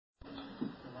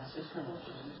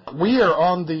We are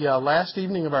on the last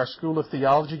evening of our School of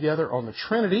Theology together on the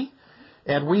Trinity,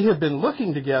 and we have been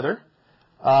looking together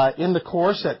in the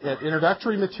course at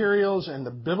introductory materials and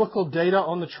the biblical data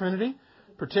on the Trinity,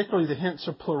 particularly the hints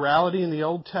of plurality in the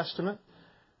Old Testament,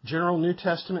 general New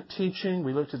Testament teaching.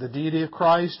 We looked at the deity of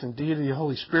Christ and deity of the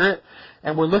Holy Spirit,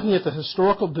 and we're looking at the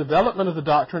historical development of the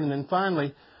doctrine, and then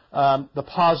finally the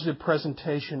positive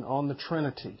presentation on the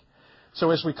Trinity.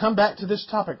 So as we come back to this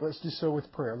topic, let's do so with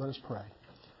prayer. Let us pray.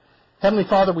 Heavenly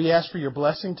Father, we ask for your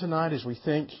blessing tonight as we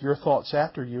think your thoughts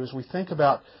after you, as we think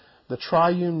about the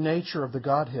triune nature of the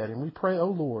Godhead. And we pray, O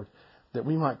Lord, that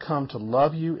we might come to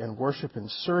love you and worship and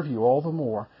serve you all the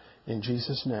more. In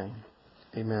Jesus' name,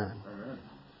 amen.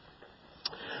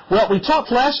 Well, we talked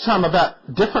last time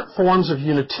about different forms of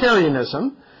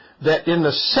Unitarianism, that in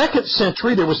the 2nd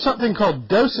century there was something called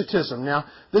Docetism. Now,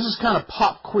 this is kind of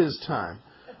pop quiz time.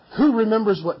 Who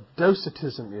remembers what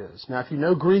Docetism is? Now, if you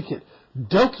know Greek,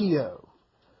 dokio,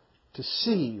 to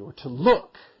see or to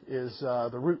look, is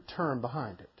the root term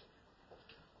behind it.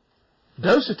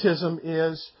 Docetism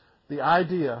is the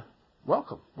idea,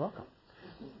 welcome.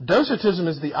 Docetism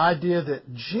is the idea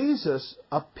that Jesus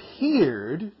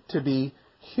appeared to be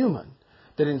human,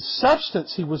 that in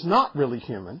substance he was not really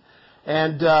human,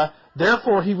 and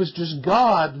therefore he was just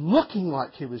God looking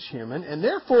like he was human, and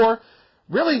therefore,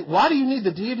 really, why do you need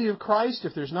the deity of Christ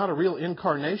if there's not a real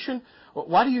incarnation?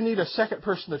 Why do you need a second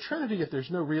person of the Trinity if there's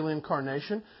no real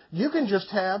incarnation? You can just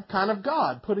have kind of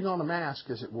God putting on a mask,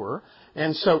 as it were.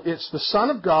 And so it's the Son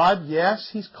of God. Yes,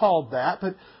 he's called that,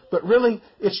 but really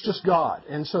it's just God.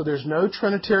 And so there's no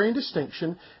Trinitarian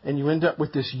distinction, and you end up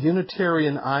with this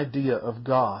Unitarian idea of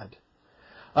God.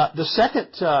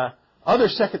 The other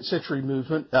 2nd century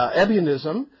movement,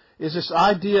 Ebionism, is this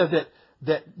idea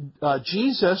that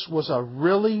Jesus was a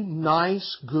really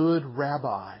nice, good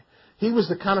rabbi. He was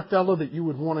the kind of fellow that you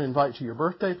would want to invite to your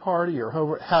birthday party or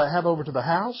have over to the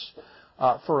house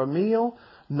for a meal.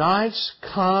 Nice,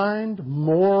 kind,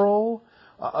 moral,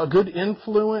 a good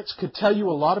influence, could tell you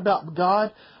a lot about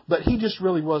God, but he just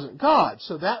really wasn't God.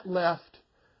 So that left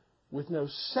with no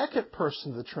second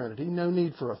person of the Trinity, no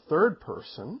need for a third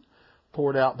person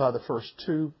poured out by the first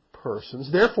two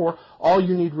persons. Therefore, all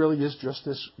you need really is just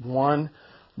this one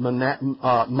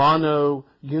mono,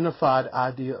 unified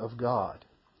idea of God.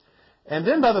 And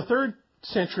then by the 3rd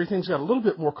century, things got a little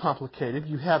bit more complicated.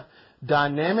 You have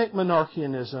dynamic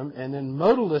monarchianism and then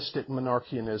modalistic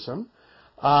monarchianism.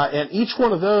 And each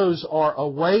one of those are a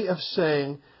way of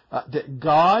saying that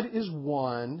God is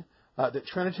one, that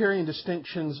Trinitarian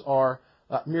distinctions are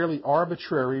merely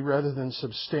arbitrary rather than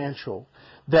substantial,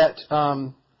 that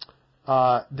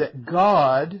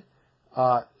God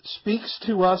speaks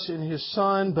to us in His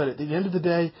Son, but at the end of the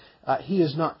day, He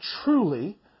is not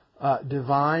truly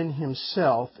divine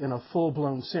Himself in a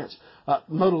full-blown sense.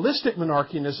 Modalistic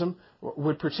monarchianism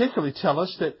would particularly tell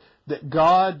us that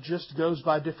God just goes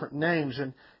by different names.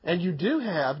 And you do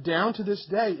have, down to this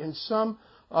day, in some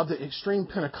of the extreme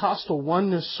Pentecostal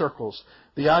oneness circles,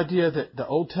 the idea that the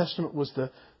Old Testament was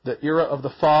the era of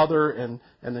the Father and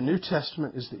the New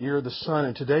Testament is the era of the Son,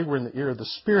 and today we're in the era of the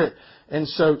Spirit. And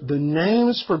so the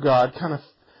names for God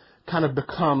kind of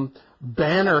become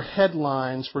banner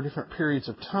headlines for different periods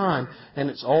of time, and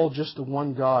it's all just the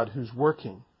one God who's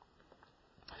working.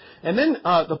 And then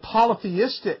the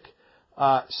polytheistic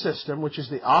system, which is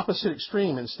the opposite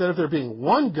extreme. Instead of there being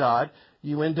one God,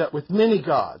 you end up with many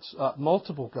gods,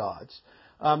 multiple gods.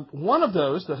 One of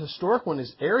those, the historic one,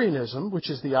 is Arianism, which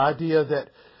is the idea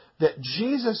that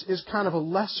Jesus is kind of a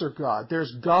lesser God.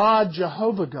 There's God,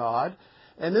 Jehovah God,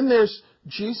 and then there's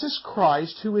Jesus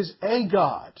Christ, who is a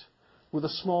God with a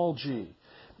small g.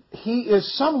 He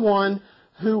is someone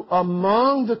who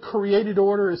among the created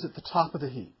order is at the top of the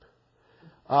heap.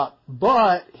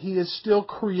 But he is still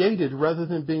created rather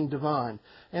than being divine.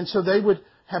 And so they would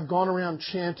have gone around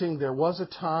chanting, there was a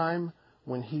time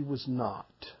when he was not.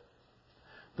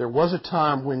 There was a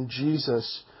time when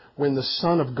Jesus, when the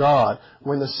Son of God,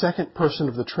 when the second person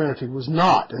of the Trinity was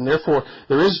not. And therefore,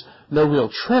 there is no real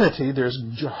Trinity. There's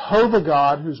Jehovah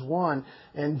God, who's one,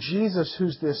 and Jesus,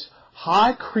 who's this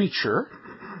high creature,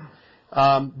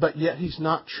 but yet he's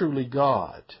not truly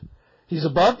God. He's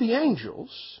above the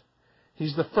angels.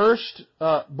 He's the first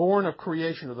born of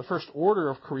creation, or the first order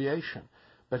of creation,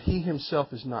 but he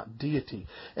himself is not deity.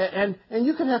 And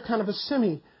you can have kind of a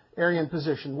semi-Arian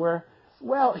position where,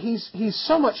 well, he's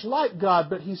so much like God,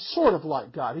 but he's sort of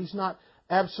like God. He's not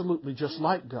absolutely just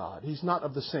like God. He's not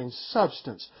of the same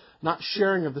substance, not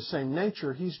sharing of the same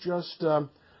nature. He's just an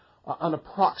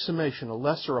approximation, a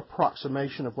lesser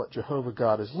approximation of what Jehovah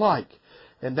God is like.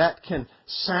 And that can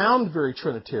sound very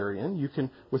Trinitarian. You can,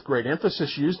 with great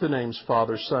emphasis, use the names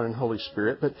Father, Son, and Holy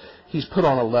Spirit, but he's put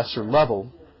on a lesser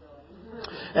level.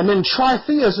 And then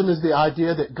tritheism is the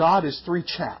idea that God is three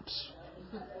chaps,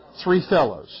 three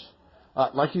fellows.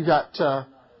 Like you got,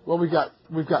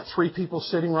 we've got three people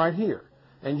sitting right here.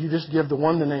 And you just give the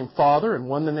one the name Father, and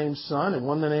one the name Son, and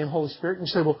one the name Holy Spirit. And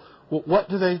you say, well, what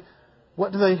do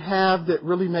they have that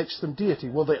really makes them deity?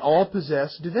 Well, they all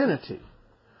possess divinity.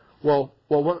 Well,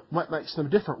 what makes them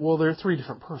different? Well, they're three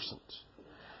different persons.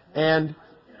 And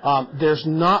there's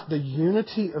not the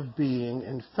unity of being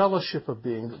and fellowship of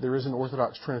being that there is in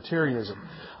Orthodox Trinitarianism.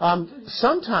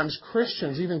 Sometimes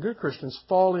Christians, even good Christians,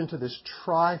 fall into this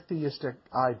tritheistic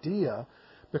idea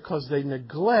because they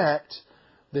neglect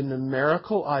the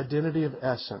numerical identity of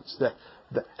essence, that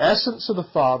the essence of the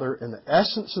Father and the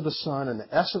essence of the Son and the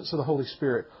essence of the Holy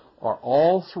Spirit are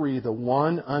all three the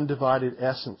one undivided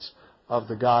essence of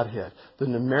the Godhead. The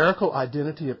numerical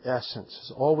identity of essence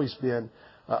has always been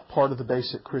part of the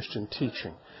basic Christian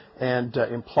teaching and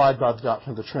implied by the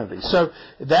doctrine of the Trinity. So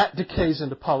that decays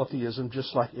into polytheism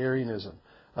just like Arianism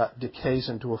decays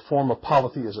into a form of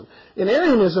polytheism. In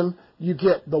Arianism, you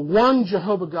get the one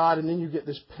Jehovah God, and then you get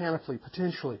this panoply,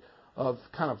 potentially, of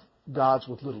kind of gods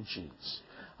with little g's.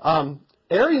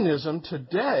 Arianism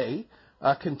today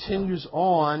continues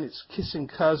on. Its kissing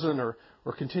cousin or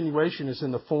continuation is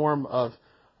in the form of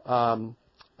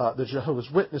the Jehovah's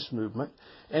Witness movement.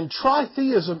 And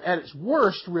tritheism, at its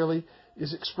worst, really,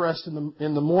 is expressed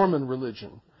in the Mormon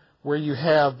religion, where you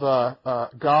have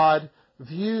God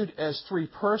viewed as three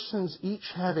persons, each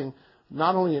having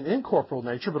not only an incorporeal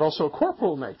nature, but also a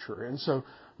corporeal nature. And so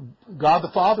God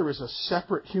the Father is a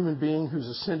separate human being who's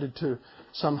ascended to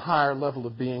some higher level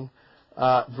of being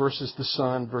versus the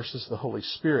Son versus the Holy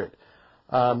Spirit.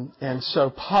 And so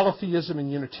polytheism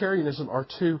and Unitarianism are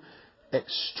two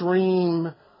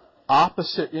extreme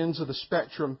opposite ends of the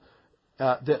spectrum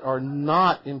that are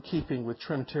not in keeping with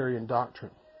Trinitarian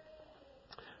doctrine.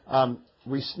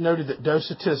 We noted that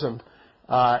Docetism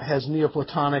has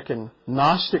Neoplatonic and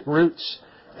Gnostic roots,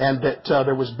 and that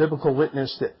there was biblical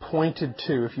witness that pointed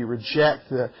to, if you reject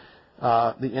the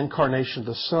incarnation of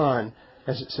the Son,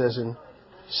 as it says in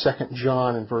 2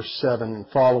 John in verse 7 and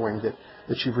following,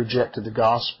 that you've rejected the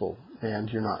gospel and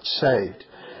you're not saved.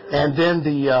 And then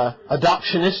the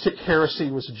adoptionistic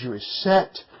heresy was a Jewish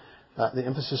sect. The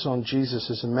emphasis on Jesus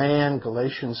as a man,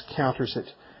 Galatians counters it.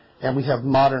 And we have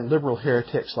modern liberal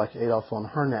heretics like Adolf von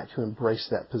Harnack who embrace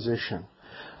that position.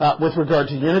 With regard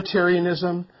to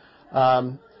Unitarianism,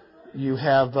 you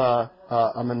have a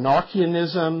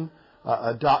monarchianism,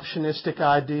 adoptionistic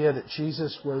idea that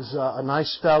Jesus was a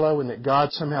nice fellow and that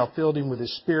God somehow filled him with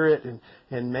His Spirit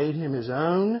and made him His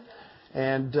own.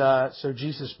 And so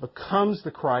Jesus becomes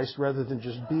the Christ rather than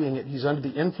just being it. He's under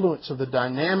the influence of the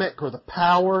dynamic or the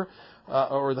power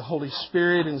or the Holy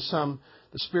Spirit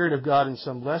the Spirit of God in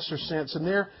some lesser sense. And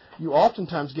there you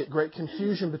oftentimes get great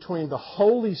confusion between the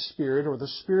Holy Spirit or the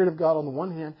Spirit of God on the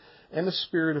one hand and the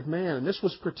Spirit of man. And this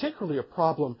was particularly a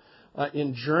problem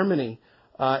in Germany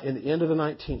in the end of the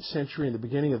 19th century and the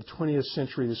beginning of the 20th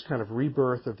century, this kind of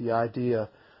rebirth of the idea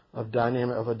of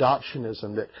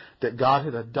adoptionism, that God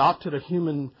had adopted a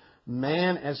human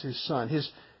man as His Son.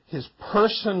 His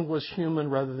person was human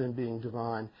rather than being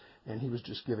divine, and He was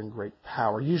just given great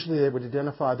power. Usually they would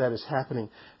identify that as happening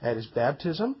at His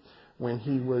baptism when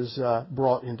He was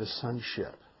brought into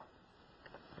sonship.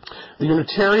 The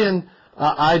Unitarian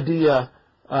idea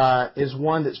is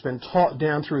one that's been taught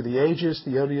down through the ages.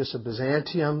 Theodius of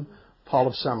Byzantium, Paul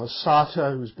of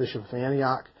Samosata, who's Bishop of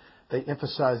Antioch, they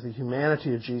emphasized the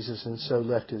humanity of Jesus and so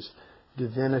left His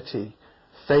divinity,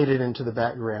 faded into the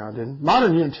background. And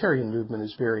modern Unitarian movement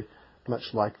is very much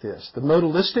like this. The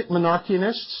modalistic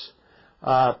monarchianists,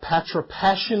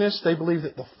 patripassionists, they believe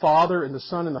that the Father and the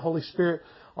Son and the Holy Spirit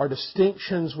are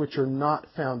distinctions which are not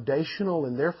foundational,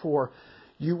 and therefore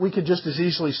we could just as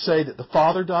easily say that the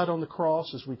Father died on the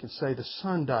cross as we could say the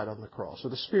Son died on the cross or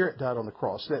the Spirit died on the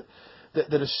cross. That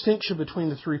the distinction between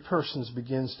the three persons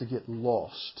begins to get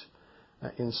lost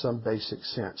in some basic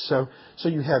sense. So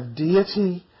you have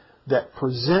deity that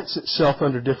presents itself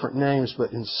under different names,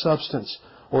 but in substance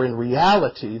or in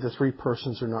reality, the three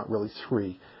persons are not really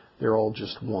three. They're all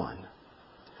just one.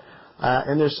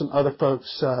 And there's some other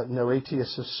folks,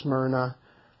 Noetius of Smyrna,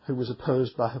 who was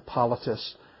opposed by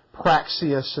Hippolytus,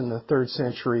 Praxius in the 3rd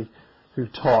century, who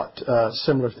taught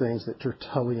similar things that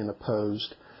Tertullian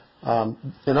opposed.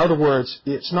 In other words,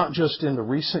 it's not just in the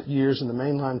recent years in the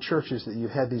mainline churches that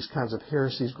you've had these kinds of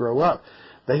heresies grow up.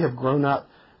 They have grown up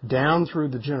down through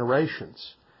the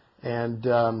generations. And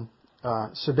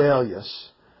Sibelius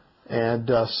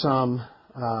and some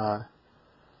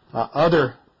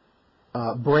other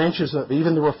branches of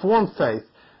even the Reformed faith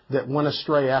that went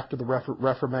astray after the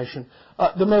Reformation.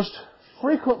 The most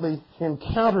frequently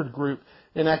encountered group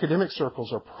in academic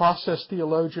circles are process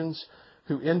theologians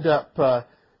who end up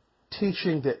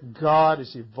teaching that God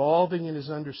is evolving in His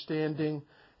understanding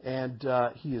and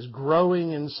He is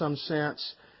growing in some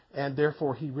sense, and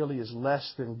therefore He really is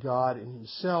less than God in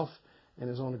Himself and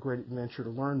is on a great adventure to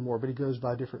learn more. But He goes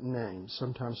by different names,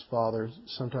 sometimes Father,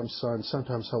 sometimes Son,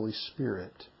 sometimes Holy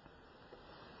Spirit.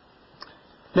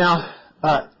 Now,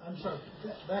 I'm sorry,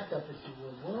 back up if you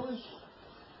will.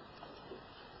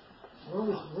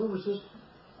 Where was this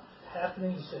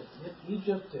happening? You said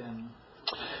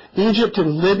Egypt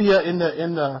and Libya in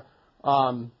the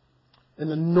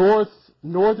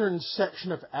northern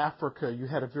section of Africa. You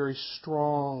had a very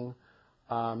strong.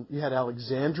 You had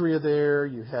Alexandria there.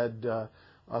 You had a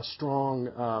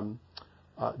strong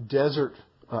desert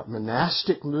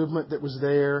monastic movement that was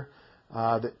there.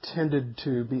 That tended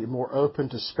to be more open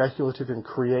to speculative and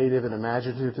creative and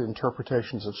imaginative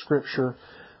interpretations of Scripture,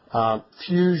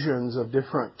 fusions of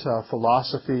different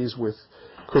philosophies with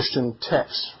Christian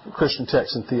texts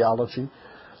and theology.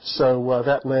 So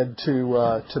that led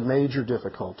to major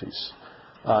difficulties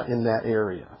in that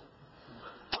area.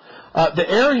 The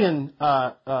Arian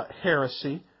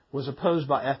heresy was opposed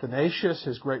by Athanasius,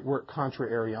 his great work Contra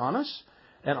Arianis,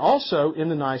 and also in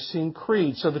the Nicene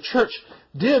Creed. So the church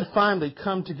did finally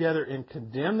come together and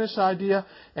condemn this idea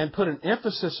and put an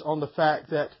emphasis on the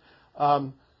fact that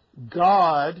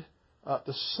God,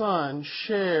 the Son,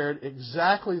 shared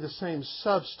exactly the same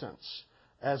substance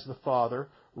as the Father,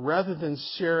 rather than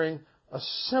sharing a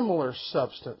similar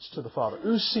substance to the Father.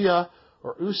 Ousia,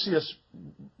 or ousios,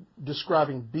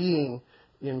 describing being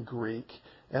in Greek,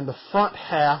 and the front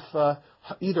half,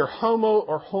 either homo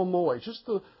or homoi, just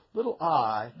the little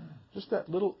I, just that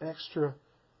little extra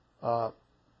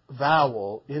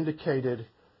vowel indicated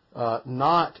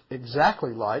not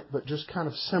exactly like, but just kind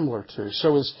of similar to.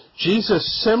 So is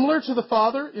Jesus similar to the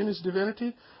Father in His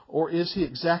divinity, or is He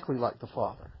exactly like the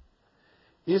Father?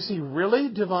 Is He really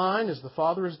divine as the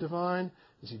Father is divine?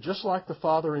 Is He just like the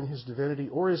Father in His divinity,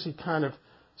 or is He kind of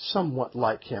somewhat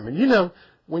like Him? And you know,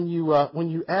 when you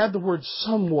add the word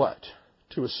somewhat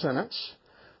to a sentence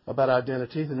about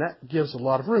identity, then that gives a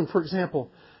lot of room. For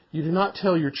example, you do not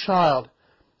tell your child,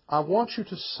 I want you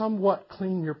to somewhat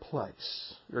clean your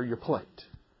place, or your plate.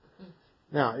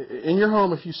 Now, in your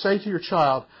home, if you say to your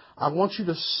child, I want you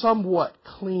to somewhat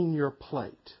clean your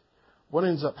plate, what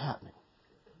ends up happening?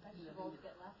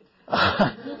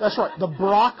 That's right. The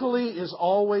broccoli is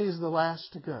always the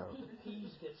last to go.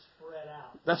 peas get spread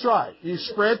out. That's right. You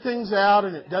spread things out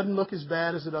and it doesn't look as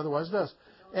bad as it otherwise does.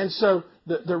 And so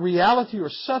the reality or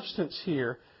substance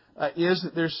here is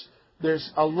that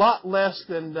there's a lot less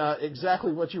than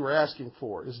exactly what you were asking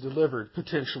for is delivered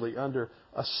potentially under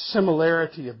a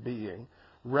similarity of being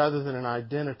rather than an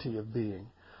identity of being.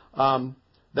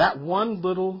 That one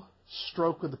little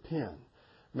stroke of the pen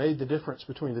made the difference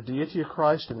between the deity of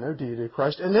Christ and no deity of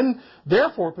Christ, and then,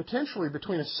 therefore, potentially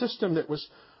between a system that was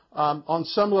on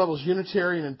some levels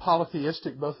Unitarian and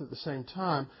polytheistic both at the same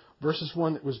time versus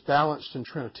one that was balanced and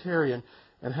Trinitarian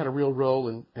and had a real role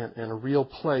and a real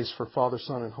place for Father,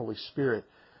 Son, and Holy Spirit,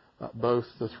 both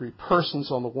the three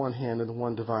persons on the one hand and the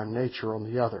one divine nature on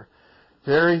the other.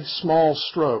 Very small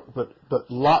stroke, but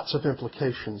lots of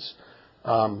implications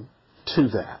to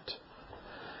that.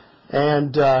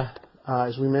 And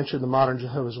as we mentioned, the modern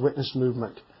Jehovah's Witness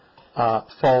movement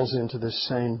falls into this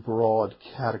same broad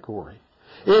category.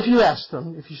 If you ask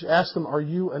them, are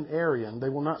you an Arian? They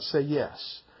will not say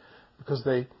yes, because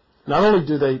they not only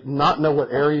do they not know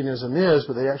what Arianism is,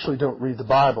 but they actually don't read the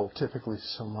Bible typically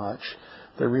so much.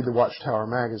 They read the Watchtower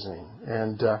magazine,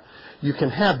 and you can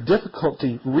have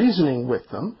difficulty reasoning with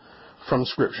them from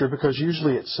Scripture because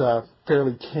usually it's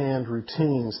fairly canned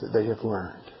routines that they have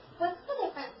learned. What's the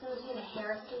difference between a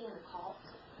heresy and a cult?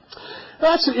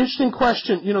 That's an interesting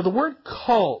question. You know, the word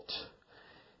cult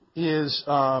is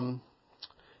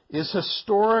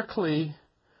historically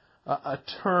a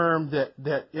term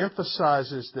that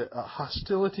emphasizes that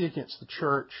hostility against the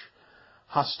church,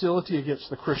 hostility against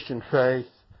the Christian faith,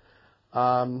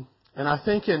 and I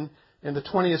think in the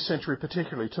 20th century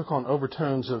particularly took on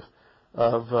overtones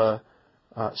of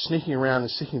sneaking around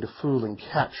and seeking to fool and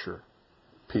capture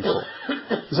people.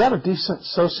 Is that a decent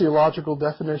sociological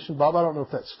definition, Bob? I don't know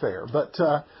if that's fair, but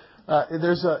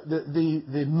there's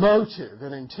the motive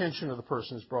and intention of the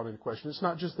person is brought into question. It's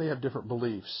not just they have different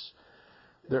beliefs.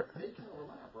 They can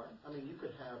overlap, right? I mean, you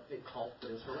could have a cult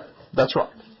that is heretical. That's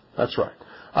right. That's right.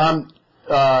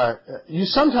 You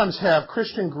sometimes have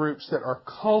Christian groups that are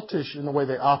cultish in the way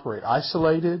they operate,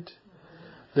 isolated.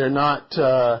 They're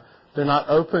not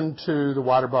open to the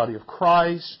wider body of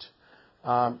Christ.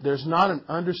 There's not an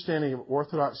understanding of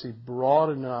orthodoxy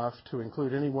broad enough to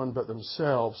include anyone but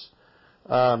themselves.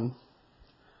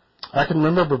 I can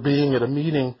remember being at a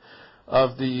meeting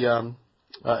of the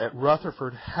at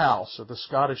Rutherford House of the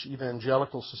Scottish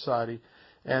Evangelical Society,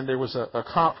 and there was a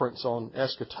conference on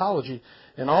eschatology,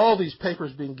 and all these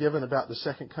papers being given about the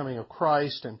second coming of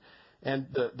Christ, and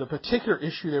the particular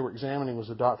issue they were examining was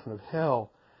the doctrine of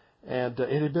hell. And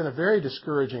it had been a very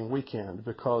discouraging weekend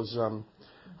because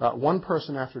one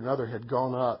person after another had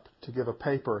gone up to give a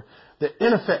paper that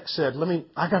in effect said,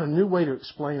 I got a new way to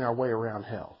explain our way around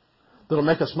hell that'll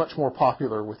make us much more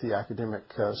popular with the academic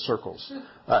circles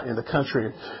in the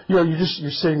country. You're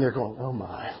sitting there going, oh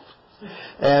my.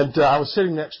 And I was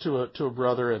sitting next to a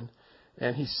brother,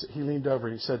 and he leaned over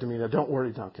and he said to me, now don't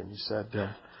worry, Duncan. He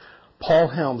said, Paul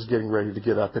Helm's getting ready to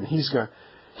get up, and he's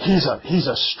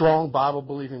a strong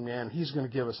Bible-believing man. He's going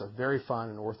to give us a very fine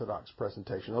and orthodox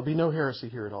presentation. There'll be no heresy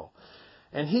here at all.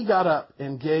 And he got up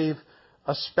and gave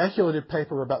a speculative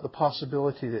paper about the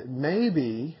possibility that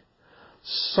maybe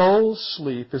soul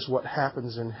sleep is what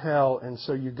happens in hell, and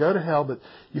so you go to hell, but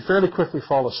you fairly quickly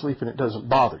fall asleep and it doesn't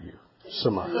bother you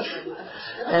so much.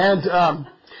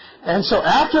 And so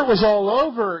after it was all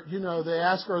over, they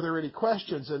asked, are there any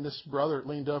questions? And this brother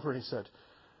leaned over and he said,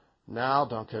 now,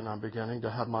 Duncan, I'm beginning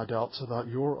to have my doubts about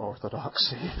your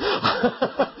orthodoxy.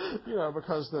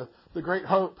 Because the great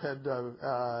hope had,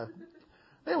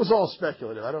 it was all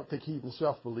speculative. I don't think he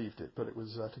himself believed it, but it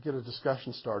was to get a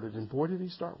discussion started, and boy, did he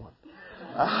start one.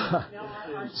 Now,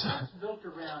 are sects built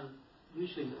around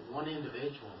usually one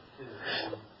individual, too?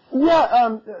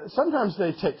 Yeah, sometimes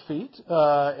they take feet,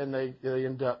 and they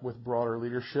end up with broader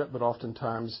leadership, but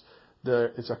oftentimes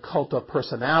it's a cult of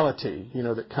personality,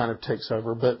 that kind of takes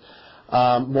over. But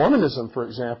Mormonism, for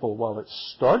example, while it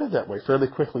started that way, fairly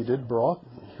quickly did broaden.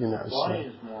 Why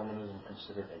is Mormonism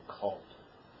considered a cult?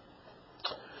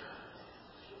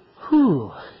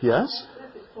 Yes?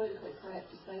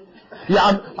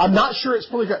 Yeah, I'm not sure it's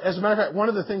politically correct. As a matter of fact, one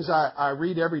of the things I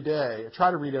read every day, I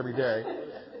try to read every day.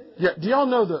 Yeah, do y'all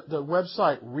know the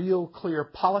website Real Clear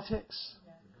Politics?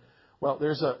 Well,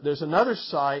 there's another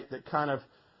site that kind of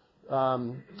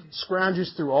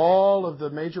scrounges through all of the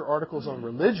major articles on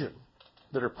religion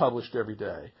that are published every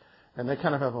day, and they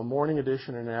kind of have a morning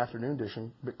edition and an afternoon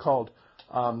edition, but called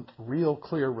Real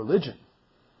Clear Religion.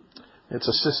 It's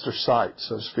a sister site,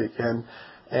 so to speak,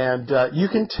 and you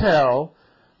can tell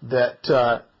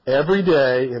that every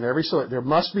day in every there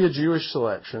must be a Jewish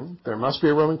selection, there must be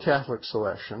a Roman Catholic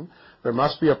selection, there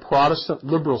must be a Protestant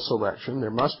liberal selection,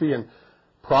 there must be a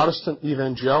Protestant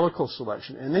evangelical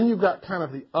selection, and then you've got kind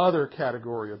of the other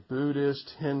category of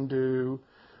Buddhist, Hindu,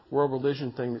 world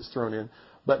religion thing that's thrown in.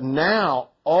 But now,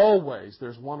 always,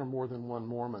 there's one or more than one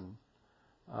Mormon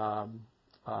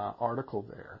article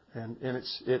there, and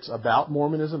it's about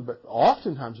Mormonism, but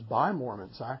oftentimes by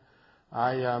Mormons.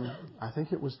 I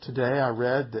think it was today I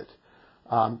read that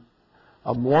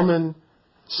a Mormon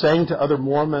saying to other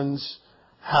Mormons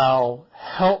how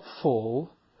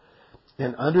helpful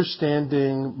in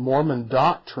understanding Mormon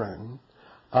doctrine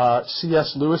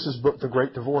C.S. Lewis's book The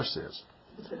Great Divorce is,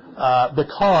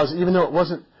 because even though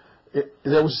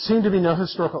there seemed to be no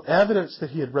historical evidence that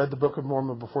he had read the Book of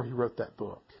Mormon before he wrote that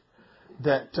book,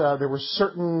 that there were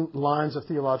certain lines of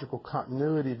theological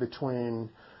continuity between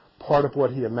part of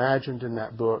what he imagined in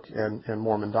that book and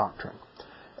Mormon doctrine.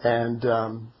 And,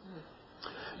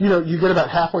 you get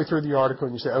about halfway through the article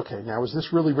and you say, okay, now is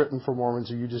this really written for Mormons,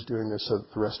 or are you just doing this so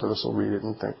that the rest of us will read it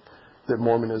and think that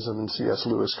Mormonism and C.S.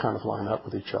 Lewis kind of line up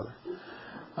with each other?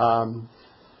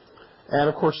 And,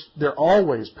 of course, there are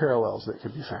always parallels that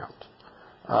can be found.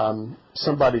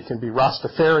 Somebody can be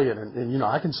Rastafarian, and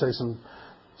I can say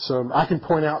I can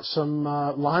point out some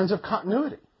lines of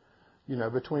continuity,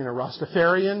 between a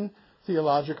Rastafarian,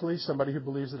 theologically, somebody who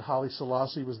believes that Haile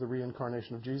Selassie was the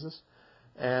reincarnation of Jesus,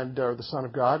 or the Son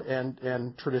of God,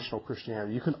 and traditional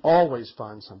Christianity. You can always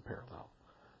find some parallel,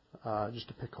 just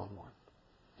to pick on one.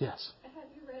 Yes? Have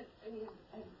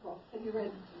you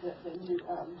read the new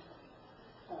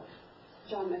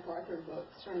John MacArthur book,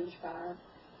 Strange Fire?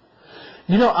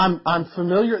 I'm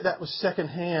familiar. That was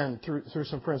secondhand through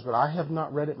some friends, but I have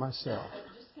not read it myself. It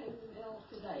just came in the mail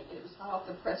today. It was hot off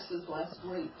the presses last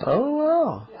week. Oh,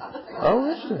 wow. Yeah.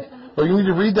 Oh, interesting. Well, you need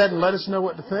to read that and let us know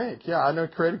what to think. Yeah, I know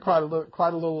it created quite a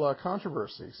little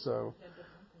controversy. So,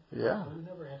 yeah. We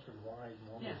never answered why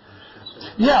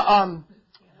Mormonism.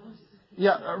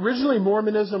 Yeah. Originally,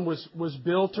 Mormonism was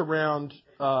built around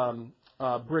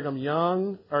Brigham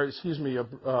Young,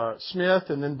 Smith,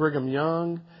 and then Brigham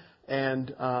Young,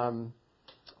 and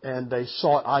they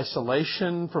sought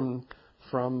isolation from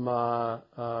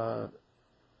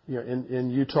in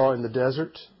Utah in the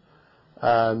desert.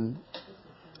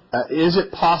 Is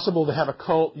it possible to have a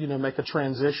cult, make a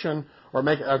transition, or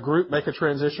make a group make a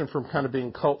transition from kind of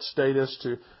being cult status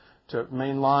to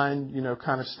mainline,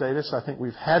 kind of status? I think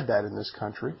we've had that in this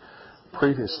country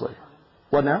previously.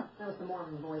 What now? That was the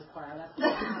Mormon Boys Choir.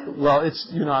 Well, it's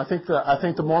I think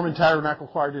the Mormon Tabernacle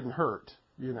Choir didn't hurt,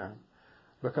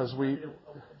 because we.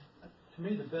 To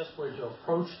me, the best way to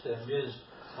approach them is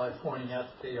by pointing out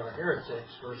that they are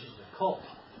heretics versus a cult.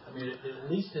 I mean, at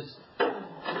least it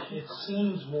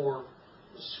seems more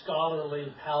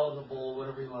scholarly, palatable,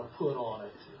 whatever you want to put on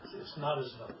it. It's not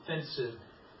as an offensive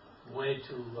way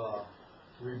to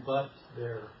rebut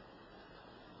their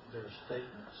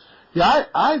statements. Yeah,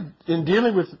 I in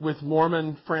dealing with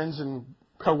Mormon friends and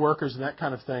coworkers and that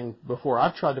kind of thing before,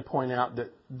 I've tried to point out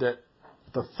that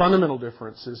the fundamental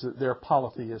difference is that they're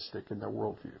polytheistic in their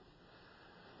worldview,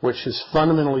 which is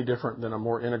fundamentally different than a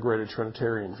more integrated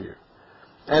Trinitarian view,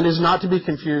 and is not to be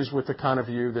confused with the kind of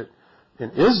view that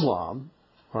in Islam,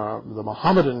 the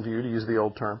Mohammedan view, to use the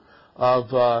old term, of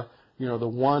the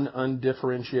one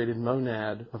undifferentiated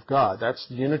monad of God. That's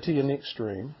unity in the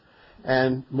extreme,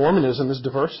 and Mormonism is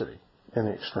diversity in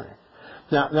the extreme.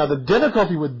 Now the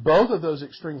difficulty with both of those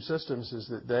extreme systems is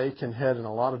that they can head in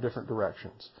a lot of different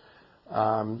directions.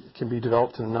 It can be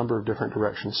developed in a number of different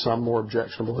directions, some more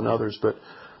objectionable than others, but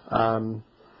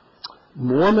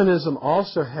Mormonism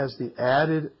also has the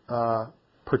added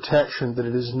protection that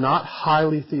it is not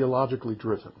highly theologically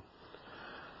driven.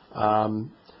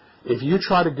 If you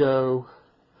try to go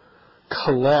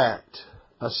collect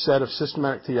a set of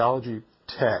systematic theology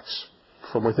texts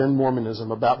from within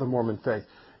Mormonism about the Mormon faith,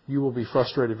 you will be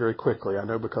frustrated very quickly. I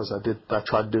know because I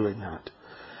tried doing that.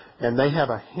 And they have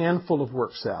a handful of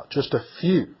works out, just a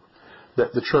few,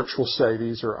 that the church will say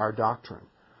these are our doctrine.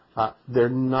 They're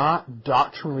not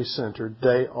doctrinally centered.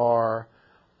 They are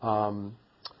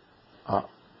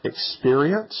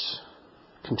experience,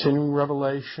 continuing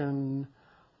revelation,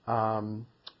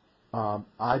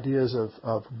 ideas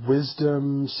of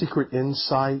wisdom, secret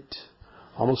insight,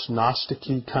 almost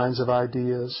Gnostic-y kinds of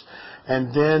ideas,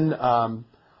 and then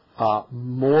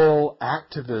moral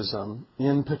activism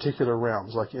in particular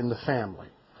realms, like in the family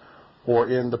or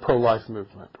in the pro-life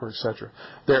movement, or etc.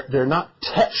 They're not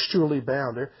textually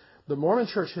bound. The Mormon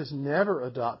Church has never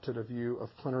adopted a view of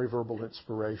plenary verbal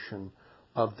inspiration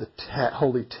of the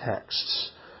holy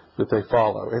texts that they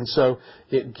follow. And so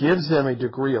it gives them a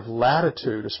degree of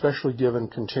latitude, especially given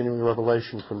continuing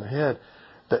revelation from the head,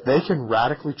 that they can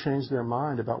radically change their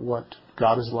mind about what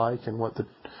God is like and what the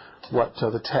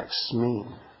texts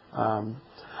mean.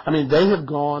 They have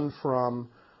gone from,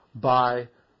 by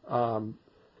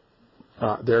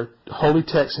their holy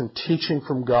texts and teaching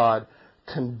from God,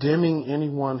 condemning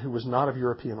anyone who was not of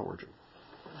European origin,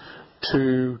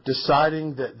 to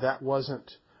deciding that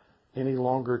wasn't any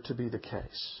longer to be the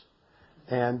case.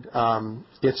 And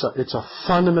it's a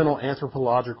fundamental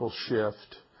anthropological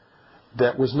shift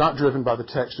that was not driven by the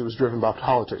text, it was driven by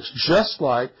politics. Just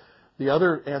like the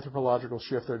other anthropological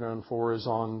shift they're known for is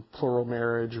on plural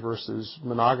marriage versus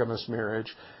monogamous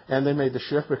marriage, and they made the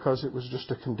shift because it was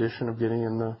just a condition of getting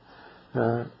in the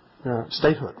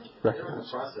statehood recognized. They're in the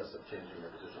process of changing their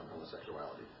position on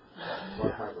homosexuality.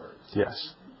 Mark my words.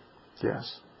 Yes.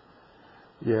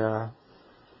 Yeah.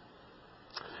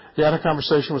 I had a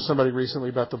conversation with somebody recently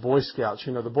about the Boy Scouts.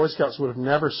 The Boy Scouts would have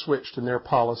never switched in their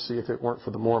policy if it weren't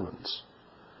for the Mormons.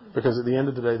 Because at the end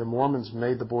of the day, the Mormons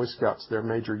made the Boy Scouts their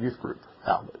major youth group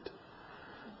outlet.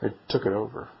 They took it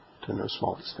over to no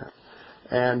small extent.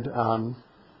 And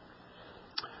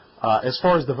as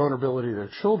far as the vulnerability of their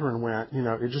children went,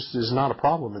 it just is not a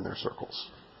problem in their circles.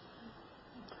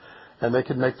 And they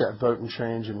could make that vote and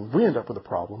change, and we end up with a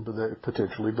problem,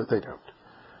 potentially, but they don't.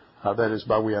 That is,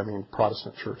 by we, I mean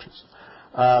Protestant churches.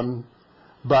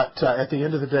 But at the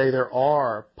end of the day, there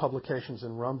are publications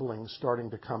and rumblings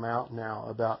starting to come out now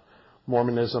about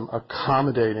Mormonism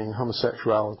accommodating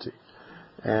homosexuality,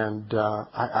 and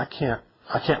I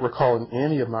can't recall in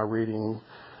any of my reading,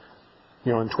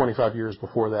 in 25 years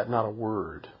before that, not a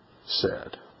word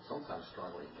said. Sometimes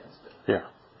strongly against it. Yeah.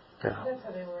 That's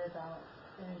how they were about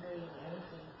integrating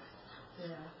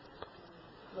anything,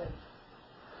 like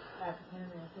African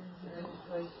Americans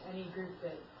or like any group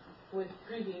that was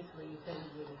previously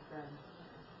segregated from.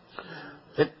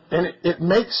 It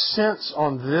makes sense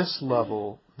on this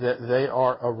level that they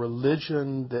are a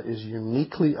religion that is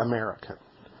uniquely American.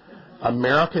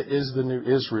 America is the new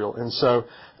Israel. And so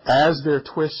as their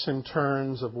twists and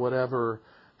turns of whatever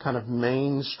kind of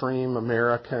mainstream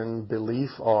American belief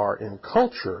are in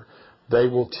culture, they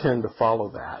will tend to follow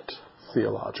that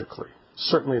theologically.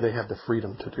 Certainly they have the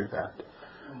freedom to do that.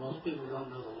 Most people don't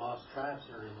know the lost tribes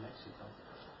are in Mexico.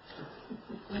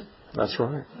 That's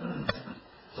right.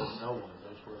 But no one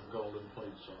knows where the golden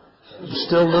plates are.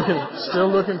 Still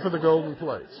looking for the golden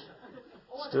plates.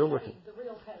 Still looking.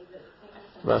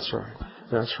 That's right.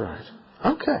 That's right.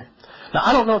 Okay. Now,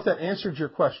 I don't know if that answered your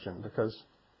question, because...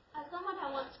 Someone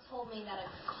had once told me that a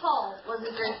cult was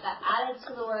a group that added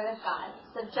to the Word of God,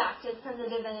 subtracted from the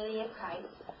divinity of Christ,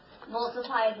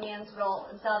 multiplied man's role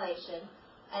in salvation,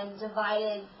 and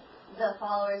divided the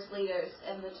followers'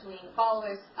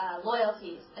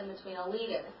 loyalties in between a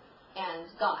leader and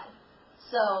God.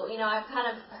 So, I've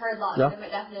kind of heard lots of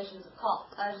different definitions of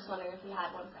cults. I was just wondering if you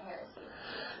had one for heresy.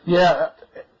 Yeah,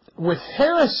 with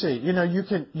heresy,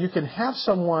 you can have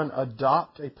someone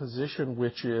adopt a position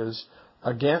which is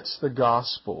against the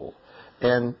gospel,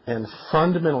 and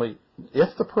fundamentally,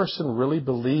 if the person really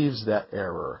believes that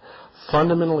error,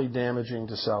 fundamentally damaging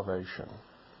to salvation.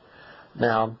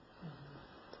 Now,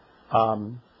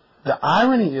 the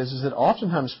irony is that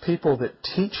oftentimes people that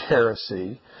teach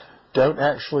heresy don't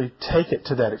actually take it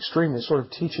to that extreme. They sort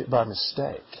of teach it by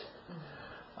mistake,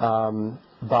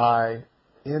 by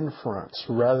inference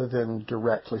rather than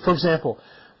directly. For example,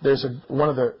 there's one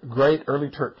of the great early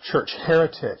church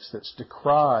heretics that's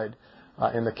decried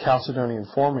in the Chalcedonian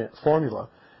formula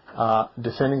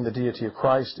defending the deity of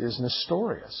Christ is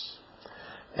Nestorius.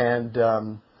 And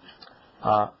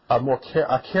a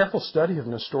careful study of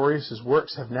Nestorius'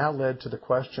 works have now led to the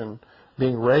question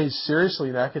being raised seriously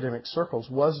in academic circles: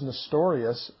 was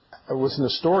Nestorius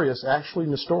actually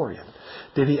Nestorian?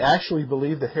 Did he actually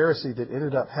believe the heresy that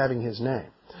ended up having his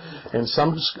name? And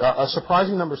a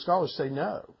surprising number of scholars say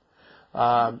no,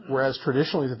 whereas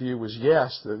traditionally the view was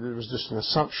yes, that it was just an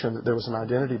assumption that there was an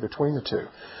identity between the two.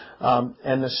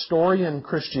 And Nestorian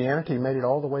Christianity made it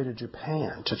all the way to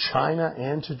Japan, to China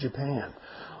and to Japan,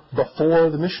 before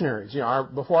the missionaries,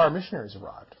 before our missionaries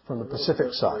arrived from the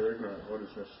Pacific side. What is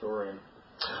Nestorian?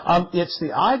 It's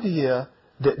the idea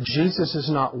that Jesus is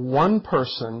not one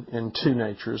person in two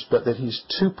natures, but that he's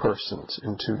two persons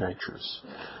in two natures.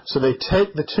 So they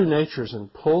take the two natures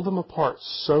and pull them apart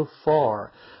so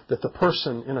far that the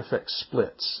person, in effect,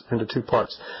 splits into two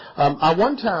parts. I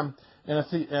one time, in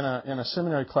a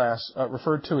seminary class,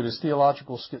 referred to it as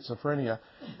theological schizophrenia,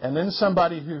 and then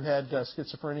somebody who had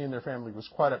schizophrenia in their family was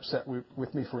quite upset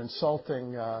with me for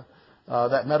insulting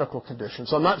that medical condition.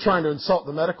 So I'm not trying to insult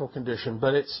the medical condition,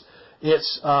 but it's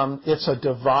a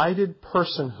divided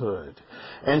personhood.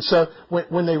 And so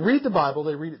when they read the Bible,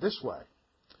 they read it this way.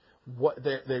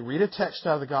 They read a text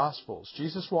out of the Gospels.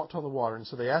 Jesus walked on the water, and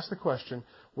so they ask the question,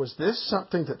 was this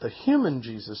something that the human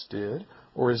Jesus did,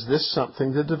 or is this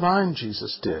something the divine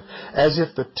Jesus did? As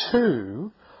if the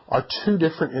two are two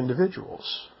different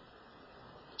individuals.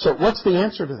 So what's the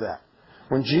answer to that?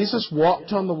 When Jesus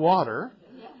walked on the water,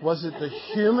 was it the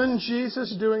human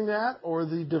Jesus doing that, or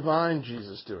the divine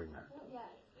Jesus doing that?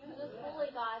 He was fully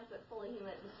God, but fully human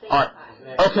at the same All time.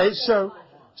 right. Okay,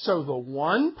 so the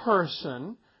one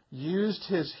person used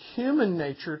his human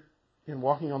nature in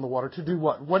walking on the water to do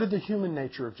what? What did the human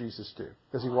nature of Jesus do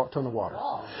as he walked on the water?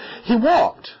 He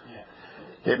walked.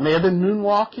 It may have been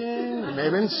moonwalking, it may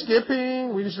have been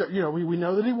skipping. We just, we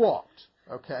know that he walked.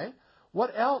 Okay?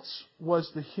 What else was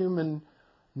the human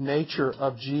nature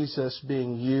of Jesus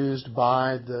being used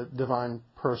by the divine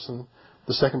person,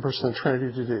 the second person of the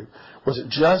Trinity, to do? Was it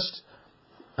just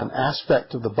an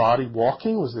aspect of the body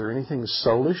walking? Was there anything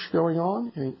soulish going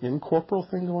on? Any incorporeal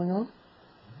thing going on?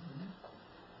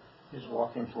 He's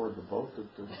walking toward the boat.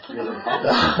 All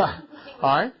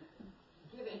right.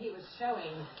 He was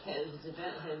showing his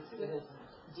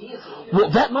deity. Well,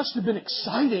 that must have been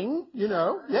exciting,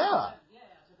 Yeah.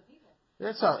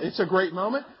 It's a great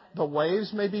moment. The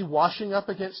waves may be washing up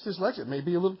against his legs. It may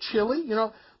be a little chilly.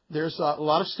 There's a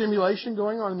lot of stimulation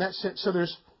going on in that sense. So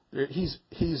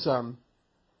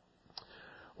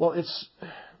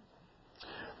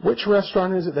which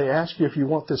restaurant is it they ask you if you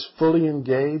want this fully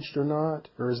engaged or not?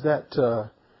 Or is that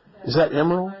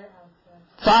Emerald?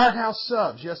 Firehouse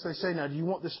Subs. Yes, they say, now, do you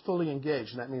want this fully engaged?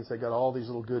 And that means they got all these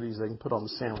little goodies they can put on the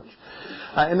sandwich.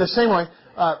 In the same way,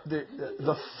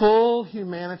 the full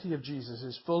humanity of Jesus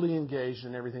is fully engaged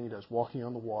in everything he does, walking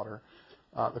on the water,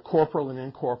 the corporal and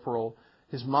incorporeal.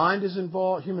 His mind is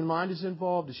involved, human mind is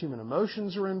involved, his human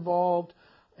emotions are involved,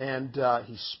 and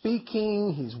he's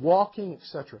speaking, he's walking,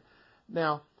 etc.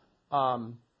 Now,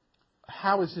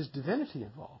 how is his divinity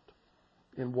involved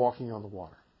in walking on the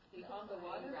water?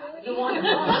 Oh,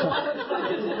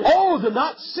 the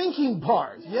not sinking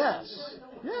part. Yes.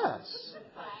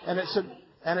 And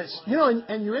And it's,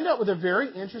 and you end up with a very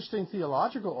interesting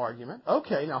theological argument.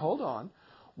 Okay, now hold on.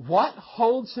 What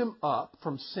holds him up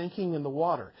from sinking in the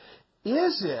water?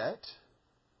 Is it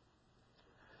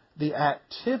the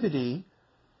activity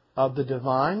of the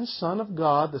divine Son of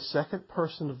God, the second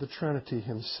person of the Trinity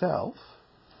himself?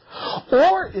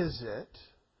 Or is it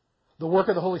the work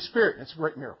of the Holy Spirit? It's a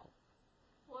great miracle.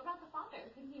 What about the Father?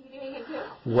 Couldn't he be doing it too?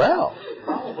 Well,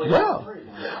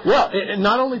 and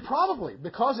not only probably,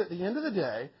 because at the end of the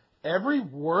day, every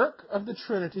work of the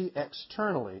Trinity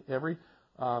externally, every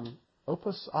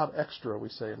opus ad extra, we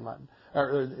say in Latin,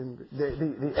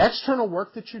 the external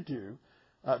work that you do,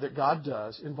 that God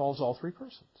does, involves all three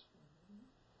persons.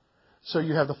 So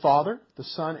you have the Father, the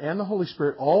Son, and the Holy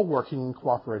Spirit all working and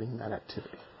cooperating in that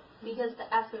activity. Because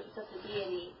the essence of the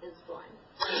deity is one.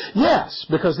 Yes,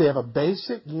 because they have a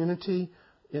basic unity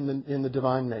in the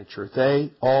divine nature.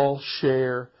 They all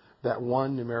share that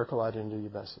one numerical identity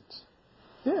of essence.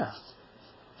 Yeah.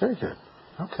 Very good.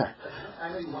 Okay. I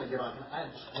know you want to get on. I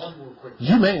have just one more quick.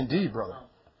 You may indeed, brother.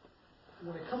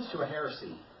 When it comes to a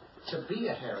heresy, to be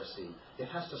a heresy, it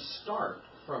has to start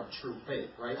from true faith,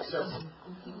 right? So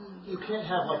you can't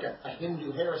have like a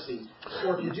Hindu heresy,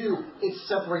 or if you do, it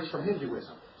separates from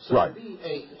Hinduism. So Right. to be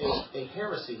a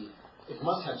heresy, it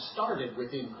must have started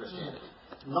within Christianity.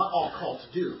 Not all cults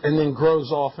do. And then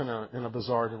grows off in a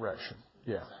bizarre direction.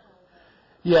 Yeah.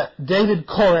 Yeah, David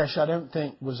Koresh, I don't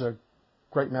think, was a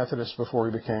great Methodist before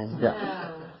he became.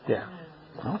 Yeah. Yeah.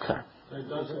 Okay. Hey,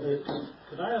 Duncan,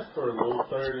 could I ask for a little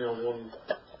clarity on one?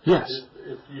 Yes.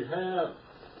 If you have,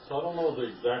 so I don't know the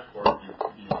exact word you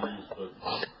use, but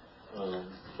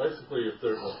basically, if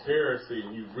there's a heresy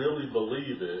and you really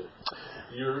believe it,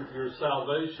 your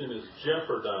salvation is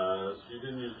jeopardized. You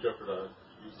didn't use jeopardized.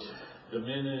 You used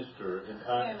diminished or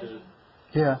impacted.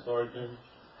 Yeah. Sorry, Jim.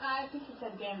 I think you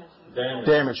said damaging.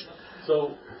 Damage.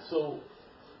 So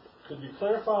could you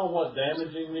clarify what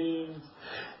damaging means?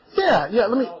 Yeah.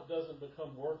 Let me. How it doesn't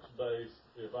become works based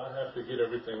if I have to get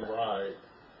everything right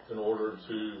in order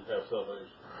to have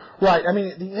salvation. Right. I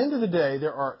mean, at the end of the day,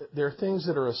 there are things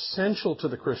that are essential to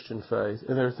the Christian faith,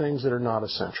 and there are things that are not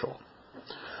essential.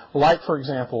 Like, for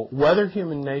example, whether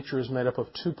human nature is made up of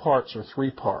 2 parts or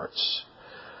 3 parts.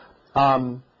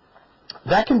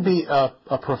 That can be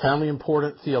a profoundly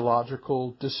important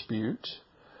theological dispute.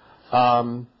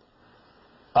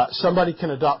 Somebody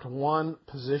can adopt one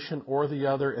position or the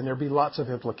other, and there'll be lots of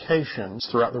implications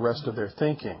throughout the rest of their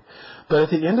thinking. But at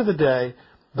the end of the day,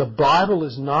 the Bible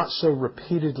is not so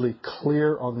repeatedly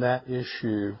clear on that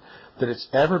issue that it's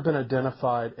ever been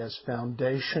identified as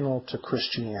foundational to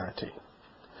Christianity.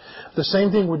 The same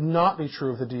thing would not be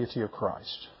true of the deity of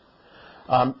Christ.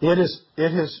 It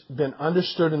has been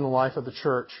understood in the life of the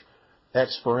church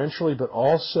experientially, but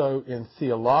also in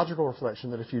theological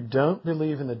reflection, that if you don't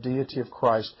believe in the deity of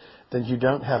Christ, then you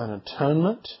don't have an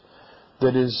atonement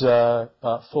that is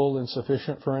full and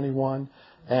sufficient for anyone,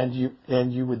 and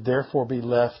you would therefore be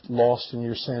left lost in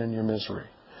your sin and your misery.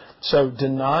 So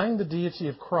denying the deity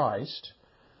of Christ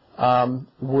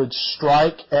would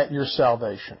strike at your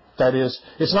salvation. That is,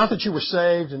 it's not that you were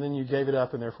saved and then you gave it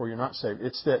up and therefore you're not saved.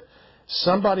 It's that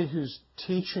somebody who's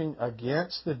teaching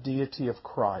against the deity of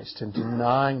Christ and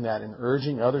denying that and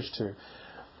urging others to,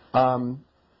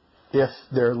 if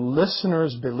their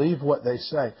listeners believe what they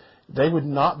say, they would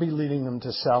not be leading them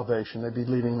to salvation. They'd be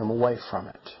leading them away from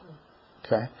it.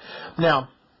 Okay? Now,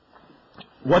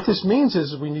 what this means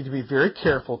is we need to be very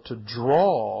careful to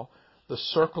draw the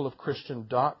circle of Christian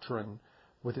doctrine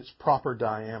with its proper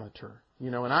diameter.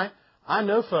 And I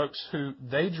know folks who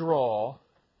they draw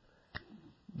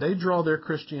their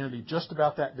Christianity just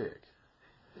about that big.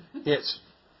 It's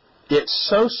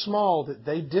so small that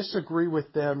they disagree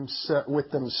with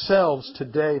themselves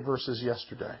today versus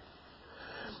yesterday.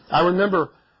 I remember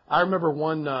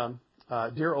one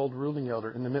dear old ruling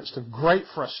elder in the midst of great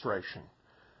frustration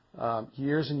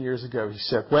years and years ago. He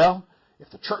said, "Well, if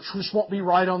the church just won't be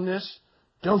right on this,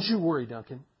 don't you worry,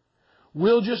 Duncan.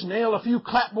 We'll just nail a few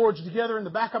clapboards together in the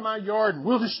back of my yard and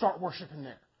we'll just start worshiping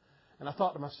there." And I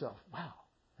thought to myself, wow,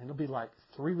 and it'll be like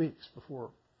 3 weeks before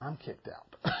I'm kicked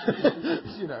out.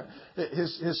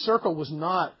 His circle was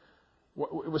not,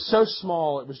 it was so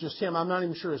small, it was just him. I'm not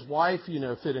even sure his wife,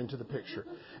 fit into the picture.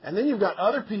 And then you've got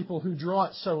other people who draw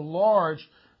it so large,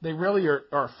 they really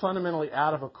are fundamentally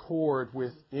out of accord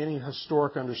with any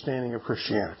historic understanding of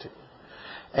Christianity.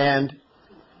 And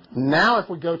now if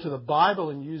we go to the Bible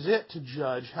and use it to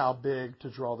judge how big to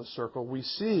draw the circle, we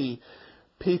see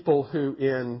people who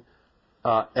in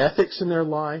ethics in their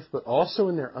life, but also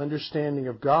in their understanding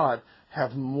of God,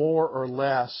 have more or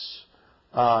less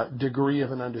degree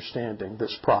of an understanding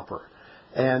that's proper.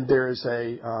 And there is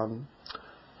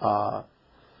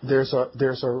there's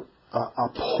a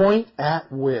point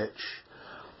at which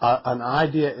an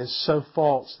idea is so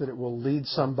false that it will lead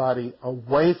somebody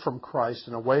away from Christ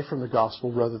and away from the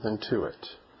gospel rather than to it.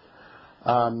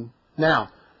 Now,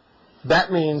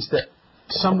 that means that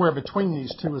somewhere between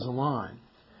these two is a line.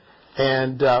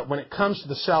 And when it comes to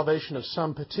the salvation of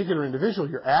some particular individual,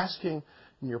 you're asking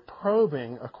and you're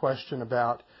probing a question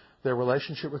about their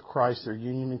relationship with Christ, their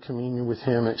union and communion with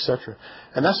Him, etc.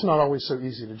 And that's not always so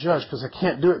easy to judge because I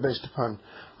can't do it based upon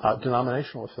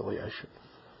denominational affiliation.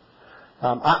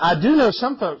 I do know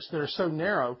some folks that are so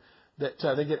narrow that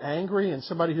they get angry, and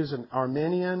somebody who's an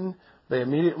Arminian, they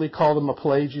immediately call them a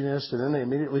Pelagianist, and then they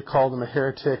immediately call them a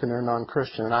heretic, and they're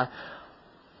non-Christian. And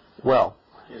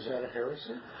is that a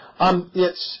heresy?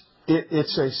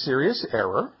 It's a serious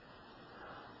error.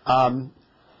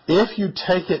 If you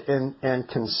take it and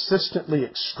consistently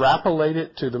extrapolate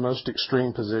it to the most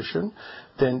extreme position,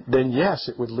 then yes,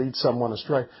 it would lead someone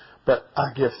astray. But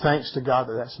I give thanks to God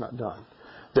that that's not done.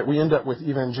 That we end up with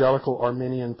evangelical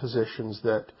Arminian positions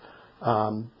that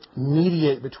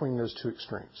mediate between those two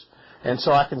extremes. And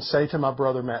so I can say to my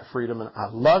brother Matt Friedman, I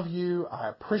love you. I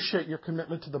appreciate your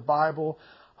commitment to the Bible.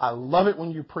 I love it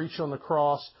when you preach on the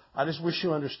cross. I just wish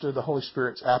you understood the Holy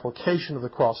Spirit's application of the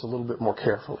cross a little bit more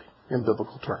carefully in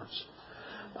biblical terms.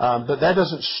 But that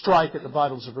doesn't strike at the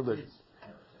vitals of religion.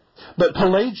 But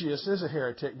Pelagius is a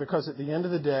heretic because at the end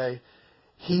of the day,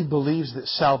 he believes that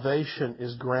salvation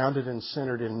is grounded and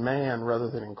centered in man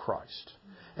rather than in Christ.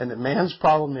 And that man's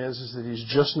problem is that he's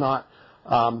just not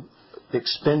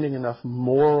expending enough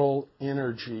moral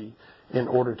energy in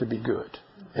order to be good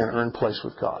and earn place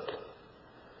with God.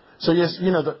 So yes,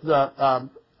 the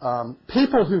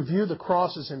people who view the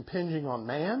cross as impinging on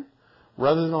man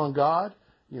rather than on God,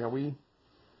 the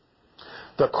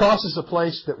cross is a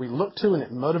place that we look to and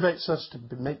it motivates us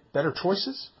to make better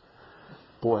choices.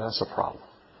 Boy, that's a problem.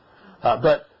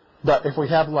 But if we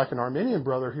have like an Arminian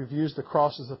brother who views the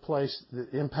cross as a place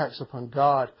that impacts upon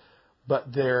God,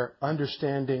 but their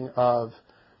understanding of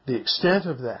the extent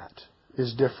of that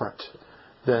is different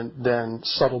than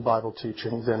subtle Bible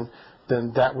teaching, then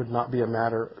that would not be a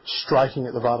matter striking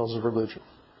at the vitals of religion.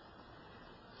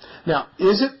 Now,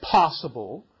 is it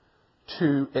possible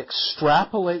to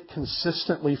extrapolate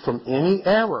consistently from any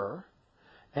error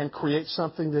and create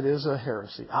something that is a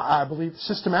heresy? I believe,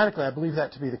 systematically, I believe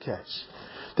that to be the case.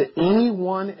 That any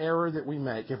one error that we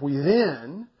make, if we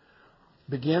then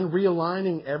begin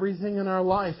realigning everything in our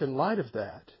life in light of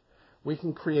that, we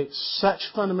can create such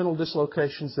fundamental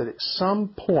dislocations that at some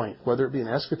point, whether it be in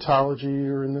eschatology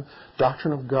or in the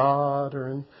doctrine of God or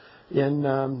in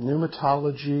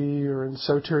pneumatology or in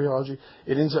soteriology,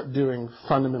 it ends up doing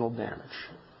fundamental damage.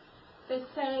 They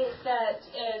say that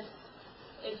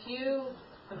if you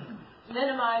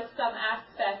minimize some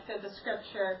aspect of the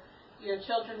Scripture, your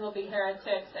children will be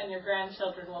heretics and your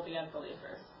grandchildren will be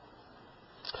unbelievers.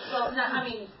 Well,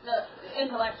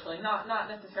 intellectually, not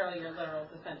necessarily your literal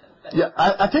descendants. But yeah,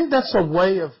 I think that's a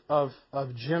way of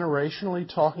generationally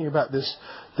talking about this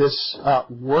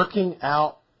working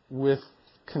out with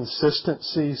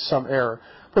consistency some error.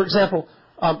 For example,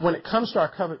 when it comes to our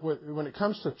covenant, when it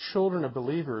comes to children of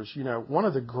believers, one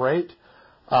of the great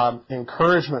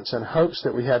encouragements and hopes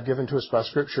that we have given to us by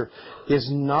Scripture is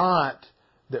not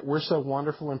that we're so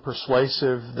wonderful and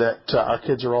persuasive that our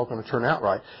kids are all going to turn out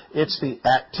right. It's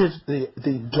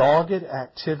the dogged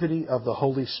activity of the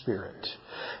Holy Spirit.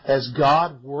 As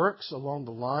God works along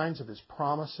the lines of His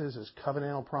promises, His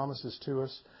covenantal promises to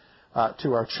us,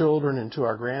 to our children and to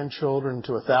our grandchildren,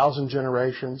 to 1,000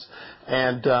 generations.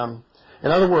 And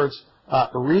in other words,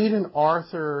 Reed and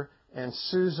Arthur and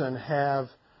Susan have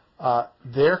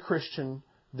their Christian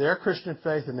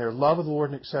faith and their love of the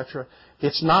Lord, and etc.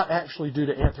 It's not actually due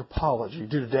to anthropology,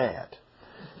 due to Dad.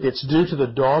 It's due to the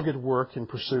dogged work and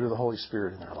pursuit of the Holy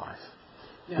Spirit in their life.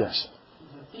 Now, yes.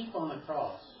 The thief on the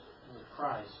cross was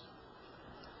Christ.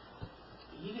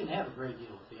 He didn't have a great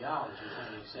deal of theology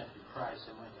when he accepted Christ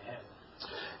and went to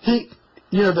heaven.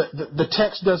 The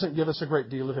text doesn't give us a great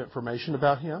deal of information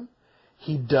about him.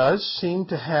 He does seem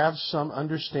to have some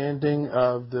understanding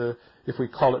of the, if we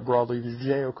call it broadly, the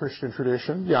Judeo-Christian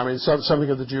tradition. Yeah,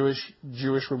 something of the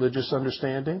Jewish religious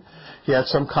understanding. He had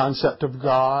some concept of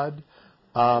God.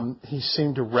 He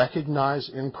seemed to recognize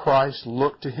in Christ,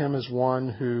 look to Him as one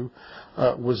who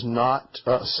was not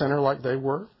a sinner like they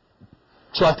were.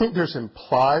 So I think there's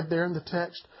implied there in the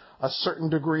text a certain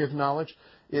degree of knowledge.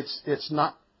 It's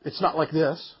not like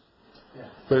this,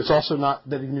 but it's also not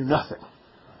that he knew nothing.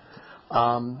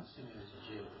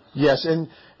 Yes, and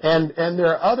there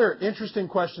are other interesting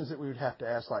questions that we would have to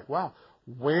ask, like, wow,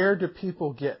 where do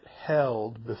people get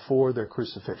held before their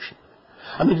crucifixion?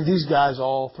 I mean, did these guys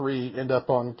all three end up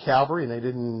on Calvary and they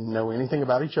didn't know anything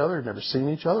about each other, had never seen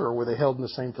each other, or were they held in the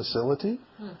same facility?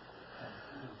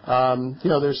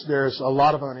 There's a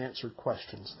lot of unanswered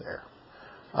questions there.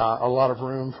 A lot of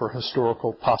room for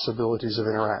historical possibilities of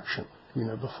interaction,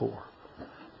 before.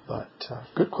 But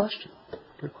good question.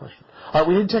 Good question. All right,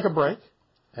 we need to take a break,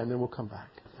 and then we'll come back.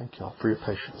 Thank you all for your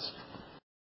patience.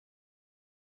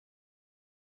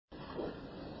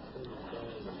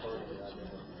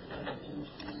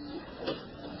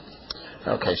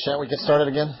 Okay, shall we get started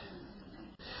again?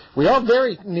 We are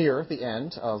very near the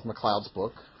end of MacLeod's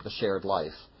book, The Shared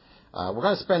Life. We're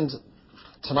going to spend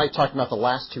tonight talking about the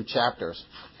last two chapters,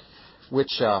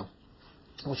 which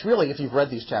really, if you've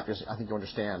read these chapters, I think you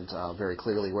understand very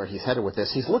clearly where he's headed with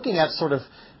this. He's looking at sort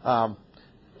of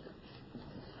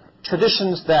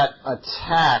traditions that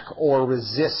attack or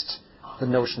resist the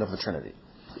notion of the Trinity.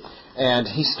 And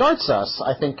he starts us,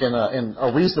 I think, in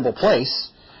a reasonable place.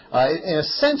 In a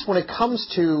sense, when it comes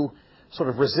to sort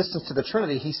of resistance to the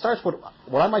Trinity, he starts with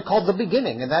what I might call the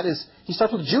beginning, and that is he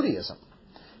starts with Judaism.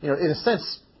 In a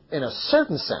sense, in a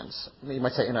certain sense, you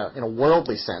might say in a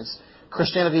worldly sense,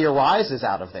 Christianity arises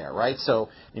out of there, right? So,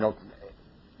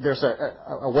 there's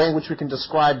a way in which we can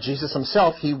describe Jesus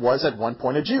himself. He was at one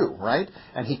point a Jew, right?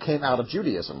 And he came out of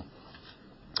Judaism.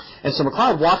 And so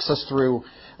MacLeod walks us through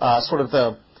sort of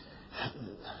the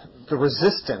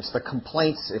resistance, the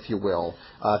complaints, if you will,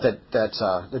 that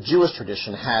the Jewish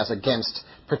tradition has against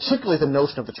particularly the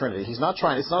notion of the Trinity. It's not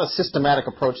a systematic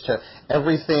approach to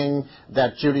everything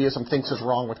that Judaism thinks is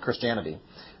wrong with Christianity.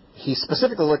 He's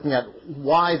specifically looking at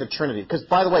why the Trinity, because,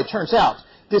 by the way, it turns out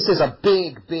this is a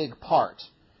big, big part,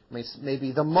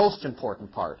 maybe the most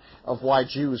important part of why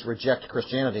Jews reject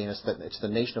Christianity, and it's the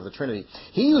nation of the Trinity.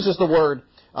 He uses the word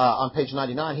on page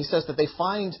 99. He says that they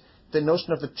find the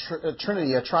notion of the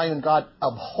Trinity, a triune God,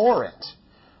 abhorrent.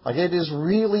 Like, it is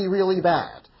really, really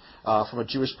bad from a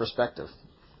Jewish perspective.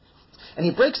 And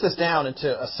he breaks this down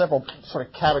into several sort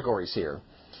of categories here.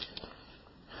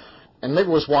 And maybe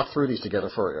we'll just walk through these together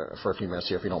for a few minutes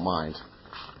here, if you don't mind.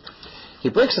 He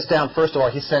breaks this down, first of all.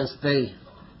 He says they're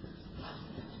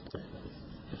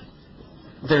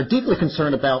deeply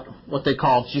concerned about what they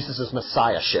call Jesus'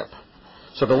 messiahship.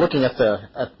 So they're looking at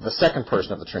the second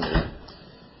person of the Trinity.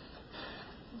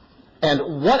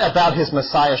 And what about his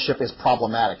messiahship is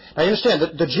problematic? Now, you understand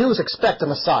that the Jews expect a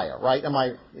Messiah, right?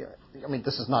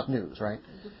 This is not news, right?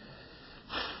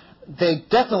 They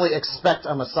definitely expect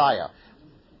a Messiah.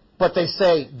 But they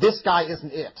say, this guy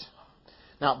isn't it.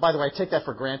 Now, by the way, I take that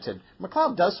for granted.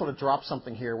 MacLeod does sort of drop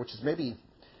something here, which is maybe...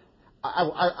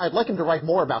 I'd like him to write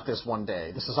more about this one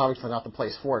day. This is obviously not the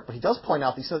place for it. But he does point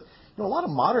out, he says, a lot of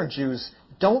modern Jews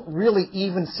don't really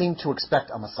even seem to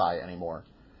expect a Messiah anymore.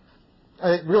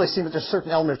 It really seems that there's a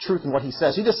certain element of truth in what he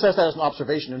says. He just says that as an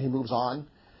observation and he moves on.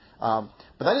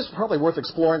 But that is probably worth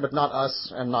exploring, but not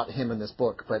us and not him in this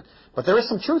book. But there is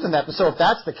some truth in that. And so if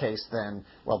that's the case, then,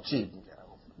 well, gee,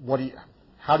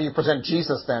 how do you present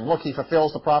Jesus then? Look, he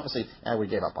fulfills the prophecy, and we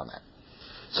gave up on that.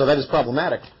 So that is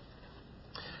problematic.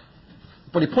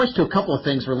 But he points to a couple of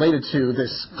things related to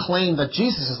this claim that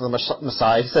Jesus is the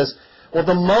Messiah. He says, well,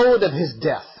 the mode of his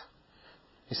death.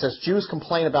 He says Jews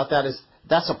complain about that.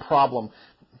 That's a problem.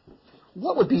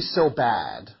 What would be so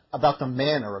bad about the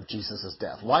manner of Jesus'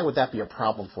 death? Why would that be a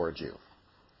problem for a Jew?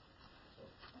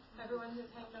 Everyone who's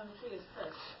hanged on the tree is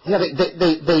cursed. Yeah,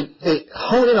 they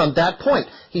hone in on that point.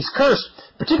 He's cursed.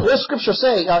 Particularly, as Scripture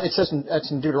say, it says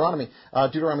it's in Deuteronomy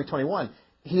 21,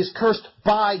 he is cursed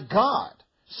by God.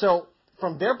 So,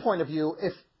 from their point of view,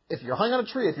 if you're hung on a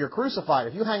tree, if you're crucified,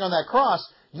 if you hang on that cross,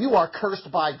 you are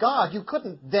cursed by God. You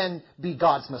couldn't then be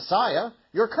God's Messiah.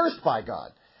 You're cursed by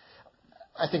God.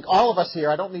 I think all of us here,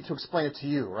 I don't need to explain it to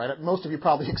you, right? Most of you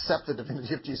probably accept the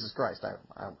divinity of Jesus Christ,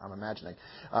 I'm imagining.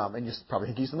 And you probably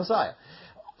think he's the Messiah.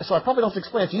 So I probably don't have to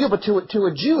explain it to you, but to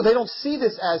a Jew, they don't see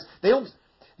this as, they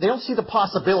don't see the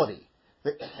possibility.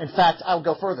 In fact, I'll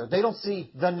go further. They don't see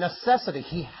the necessity.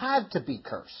 He had to be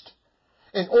cursed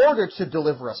in order to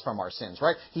deliver us from our sins,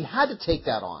 right? He had to take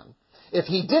that on. If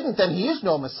he didn't, then he is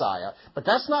no Messiah. But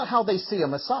that's not how they see a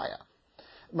Messiah.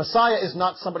 Messiah is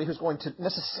not somebody who's going to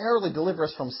necessarily deliver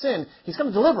us from sin. He's going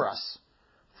to deliver us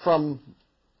from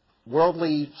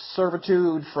worldly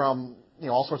servitude, from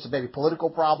all sorts of maybe political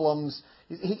problems.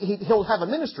 He'll have a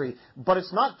ministry, but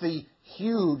it's not the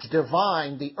huge,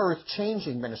 divine, the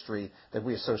earth-changing ministry that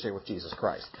we associate with Jesus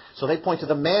Christ. So they point to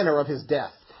the manner of his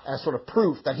death as sort of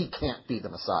proof that he can't be the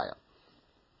Messiah.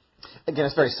 Again,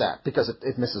 it's very sad because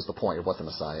it misses the point of what the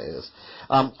Messiah is.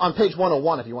 On page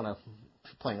 101, if you want to,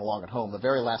 playing along at home, the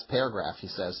very last paragraph, he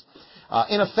says,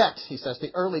 in effect, he says,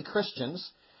 the early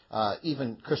Christians,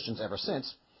 even Christians ever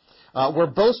since, We're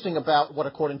boasting about what,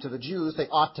 according to the Jews, they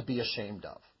ought to be ashamed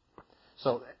of.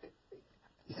 So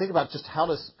you think about just how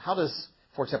does,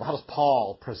 for example, how does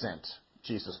Paul present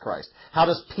Jesus Christ? How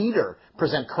does Peter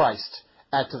present Christ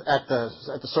at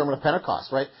the Sermon of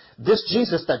Pentecost, right? This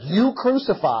Jesus that you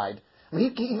crucified, I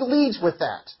mean, he leads with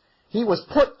that. He was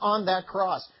put on that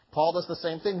cross. Paul does the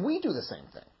same thing. We do the same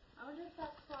thing. I wonder if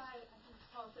that's why I think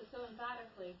Paul said so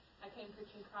emphatically, I came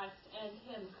preaching Christ and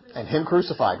him crucified. And him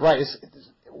crucified, right.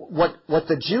 What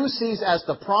the Jew sees as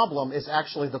the problem is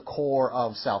actually the core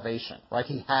of salvation, right?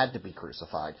 He had to be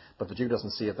crucified, but the Jew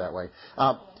doesn't see it that way.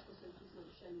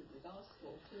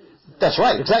 That's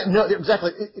right. Exactly. No,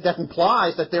 exactly. That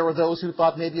implies that there were those who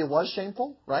thought maybe it was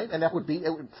shameful, right? And that would be,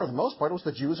 for the most part, it was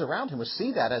the Jews around him who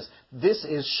see that as this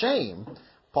is shame.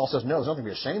 Paul says, no, there's nothing to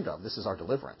be ashamed of. This is our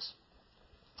deliverance.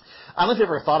 I don't know if you've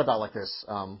ever thought about like this.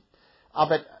 I'll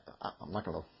bet, I'm not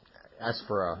going to ask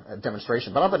for a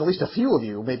demonstration, but I'll bet at least a few of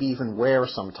you maybe even wear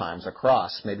sometimes a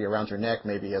cross, maybe around your neck,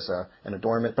 maybe as an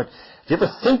adornment. But if you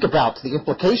ever think about the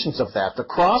implications of that, the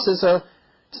cross is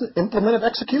it's an implement of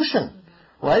execution.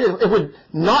 Right? It would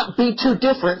not be too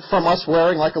different from us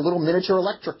wearing like a little miniature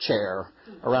electric chair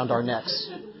around our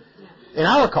necks in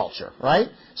our culture, right?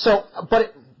 So,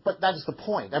 but that is the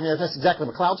point. I mean, that's exactly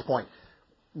McLeod's point.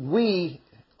 We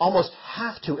almost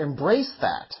have to embrace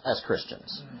that as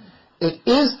Christians. It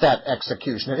is that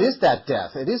execution. It is that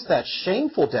death. It is that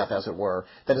shameful death, as it were,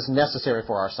 that is necessary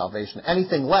for our salvation.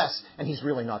 Anything less, and he's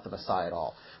really not the Messiah at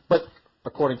all. But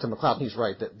according to McLeod, he's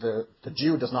right, that the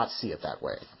Jew does not see it that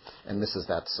way. And misses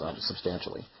that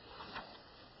substantially.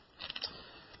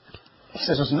 He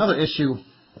says there's another issue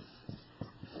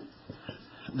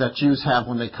that Jews have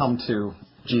when they come to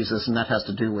Jesus, and that has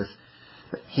to do with,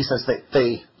 he says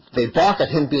they balk at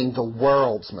him being the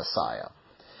world's Messiah.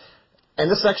 And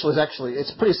this actually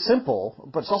it's pretty simple,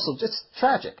 but it's also just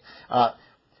tragic.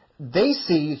 They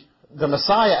see the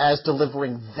Messiah as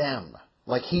delivering them.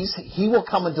 Like he will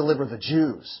come and deliver the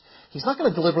Jews. He's not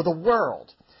going to deliver the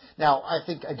world. Now, I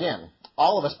think, again,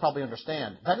 all of us probably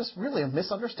understand that is really a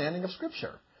misunderstanding of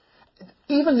Scripture.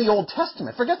 Even the Old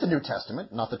Testament, forget the New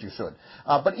Testament, not that you should,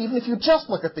 but even if you just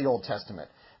look at the Old Testament,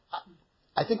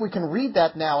 I think we can read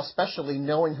that now, especially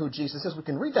knowing who Jesus is, we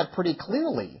can read that pretty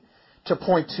clearly to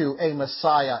point to a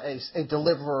Messiah, a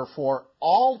deliverer for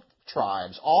all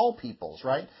tribes, all peoples,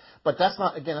 right? But that's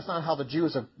not how the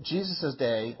Jews of Jesus'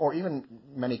 day, or even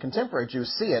many contemporary Jews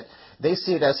see it. They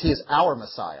see it as he is our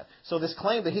Messiah. So this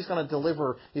claim that he's going to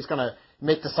deliver, he's going to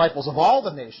make disciples of all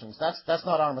the nations, that's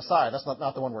not our Messiah. That's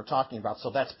not the one we're talking about.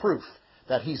 So that's proof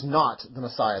that he's not the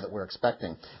Messiah that we're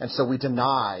expecting. And so we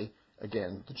deny,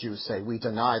 again, the Jews say, we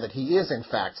deny that he is, in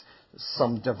fact,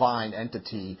 some divine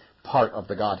entity, part of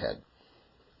the Godhead.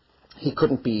 He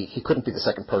couldn't be the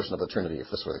second person of the Trinity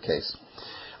if this were the case.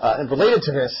 And related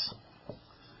to this,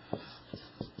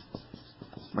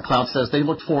 McLeod says they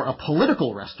looked for a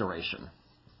political restoration.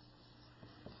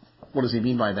 What does he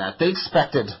mean by that? They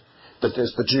expected,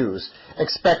 the Jews,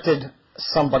 expected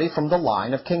somebody from the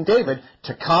line of King David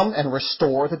to come and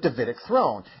restore the Davidic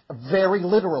throne. Very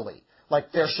literally.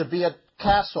 Like there should be a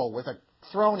castle with a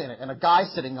throne in it and a guy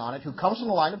sitting on it who comes from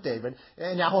the line of David,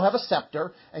 and now he'll have a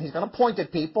scepter, and he's going to point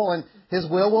at people, and his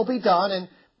will be done,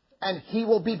 and he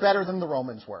will be better than the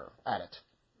Romans were at it.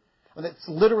 And that's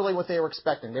literally what they were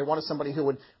expecting. They wanted somebody who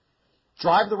would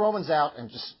drive the Romans out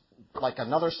and just, like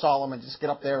another Solomon, just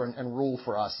get up there and rule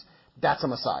for us. That's a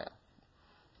Messiah.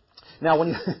 Now, when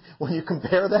you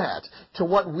compare that to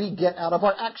what we get out of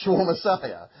our actual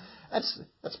Messiah,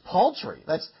 that's paltry.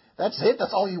 That's it.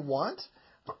 That's all you want.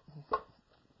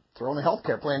 Throw in the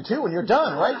healthcare plan too, and you're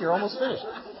done, right? You're almost finished.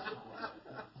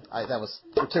 That was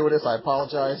gratuitous. I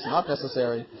apologize. Not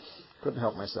necessary. Couldn't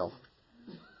help myself.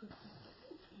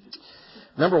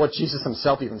 Remember what Jesus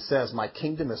himself even says, my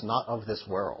kingdom is not of this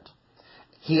world.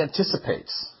 He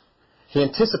anticipates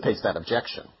that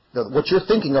objection. What you're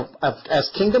thinking of as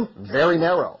kingdom, very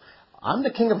narrow. I'm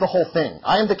the king of the whole thing.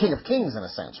 I am the king of kings in a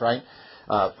sense, right?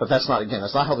 But that's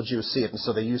not how the Jews see it. And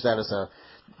so they use that as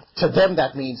to them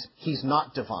that means he's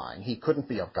not divine. He couldn't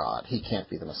be of God. He can't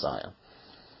be the Messiah.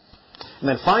 And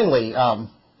then finally, at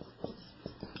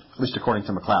least according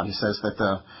to McLeod, he says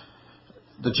that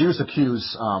the Jews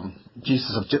accuse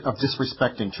Jesus of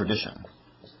disrespecting tradition.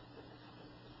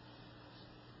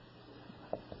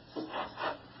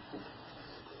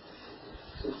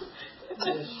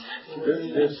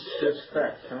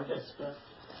 Disrespect, huh?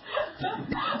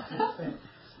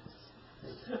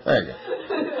 There you go.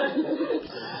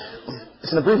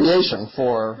 It's an abbreviation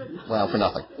for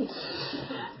nothing.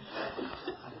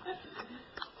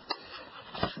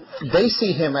 They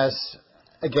see him as,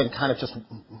 again, kind of just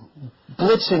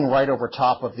blitzing right over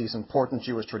top of these important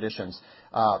Jewish traditions.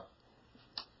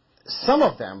 Some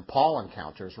of them Paul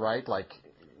encounters, right? Like,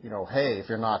 hey, if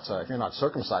you're not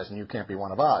circumcised, then you can't be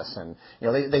one of us. And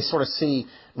they sort of see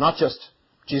not just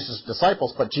Jesus'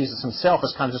 disciples, but Jesus himself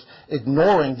as kind of just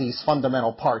ignoring these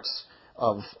fundamental parts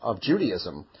of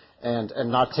Judaism and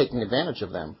not taking advantage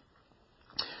of them.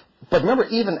 But remember,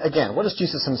 even again, what does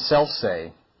Jesus himself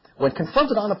say when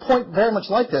confronted on a point very much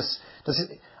like this?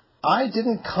 I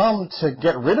didn't come to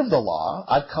get rid of the law.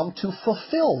 I've come to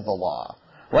fulfill the law.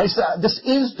 Right? So this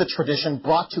is the tradition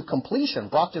brought to completion,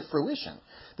 brought to fruition.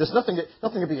 There's nothing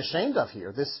to be ashamed of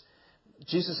here.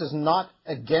 Jesus is not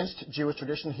against Jewish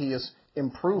tradition. He is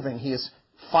improving. He is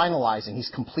finalizing. He's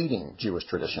completing Jewish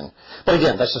tradition. But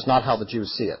again, that's just not how the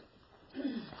Jews see it.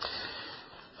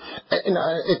 And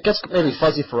it gets maybe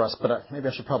fuzzy for us, but maybe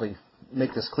I should probably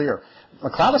make this clear.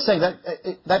 MacLeod is saying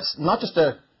that that's not just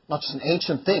an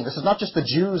ancient thing. This is not just the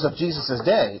Jews of Jesus'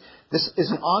 day. This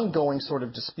is an ongoing sort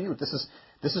of dispute. This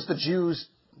is the Jews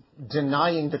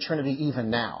denying the Trinity even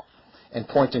now and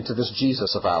pointing to this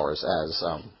Jesus of ours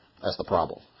as the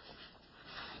problem.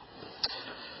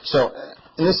 So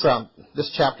in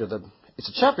this chapter, it's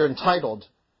a chapter entitled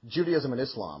Judaism and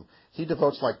Islam. He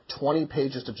devotes like 20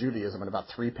 pages to Judaism and about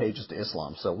 3 pages to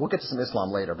Islam. So we'll get to some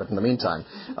Islam later, but in the meantime,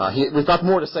 we've got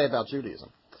more to say about Judaism.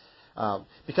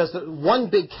 Because the one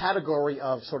big category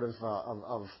of sort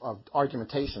of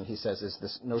argumentation, he says, is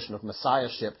this notion of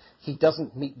messiahship. He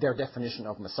doesn't meet their definition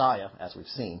of Messiah, as we've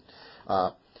seen.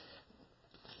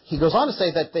 He goes on to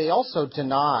say that they also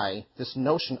deny this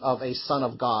notion of a Son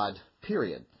of God,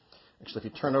 period. Actually, if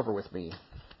you turn over with me,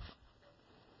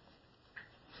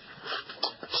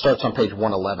 it starts on page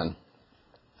 111.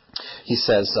 He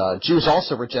says, Jews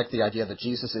also reject the idea that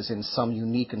Jesus is in some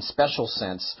unique and special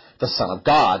sense the Son of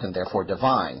God and therefore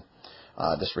divine.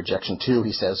 This rejection, too,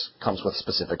 he says, comes with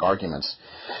specific arguments.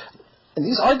 And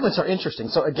these arguments are interesting.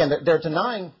 So again, they're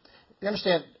denying, you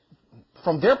understand,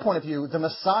 from their point of view, the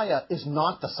Messiah is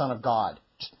not the Son of God.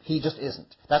 He just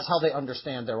isn't. That's how they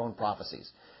understand their own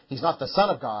prophecies. He's not the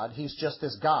Son of God. He's just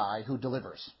this guy who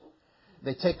delivers.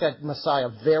 They take that Messiah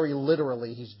very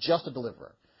literally. He's just a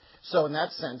deliverer. So in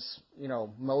that sense,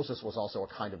 Moses was also a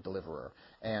kind of deliverer.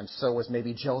 And so was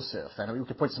maybe Joseph. And we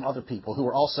could point some other people who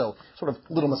were also sort of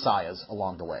little messiahs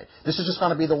along the way. This is just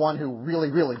going to be the one who really,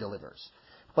 really delivers.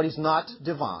 But he's not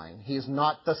divine. He is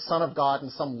not the Son of God in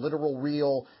some literal,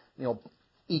 real,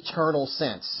 eternal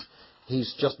sense.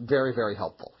 He's just very, very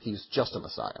helpful. He's just a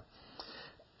Messiah.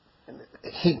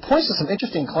 He points to some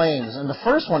interesting claims. And the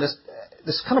first one is,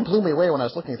 this kind of blew me away when I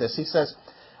was looking at this. He says,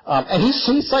 and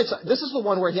he cites, this is the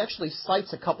one where he actually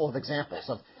cites a couple of examples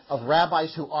of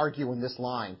rabbis who argue in this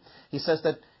line. He says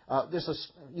that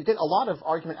you get a lot of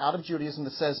argument out of Judaism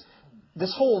that says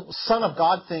this whole Son of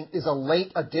God thing is a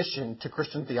late addition to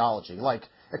Christian theology. Like,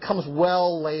 it comes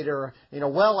well later,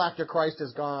 well after Christ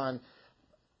is gone.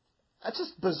 That's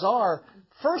just bizarre.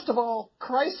 First of all,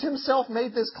 Christ himself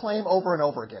made this claim over and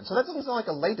over again. So that doesn't sound like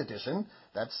a late addition.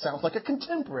 That sounds like a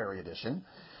contemporary addition.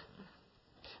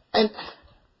 And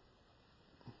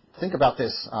think about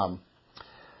this.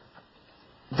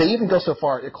 They even go so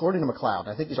far, according to MacLeod,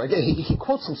 I think he's right. He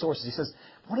quotes some sources. He says,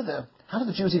 how do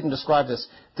the Jews even describe this?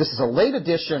 This is a late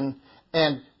addition,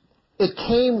 and it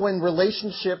came when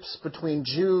relationships between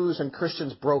Jews and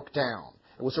Christians broke down.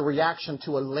 It was a reaction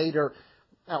to a later...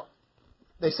 Now,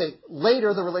 they say,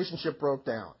 later the relationship broke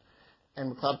down. And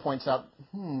MacLeod points out,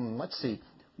 let's see.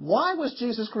 Why was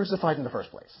Jesus crucified in the first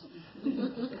place?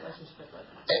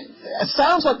 It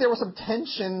sounds like there were some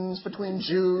tensions between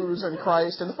Jews and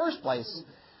Christ in the first place.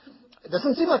 It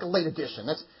doesn't seem like a late addition.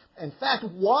 In fact,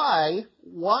 why,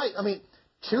 I mean,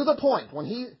 to the point,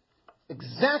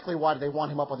 exactly why did they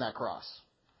want him up on that cross?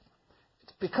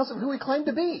 It's because of who he claimed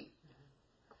to be.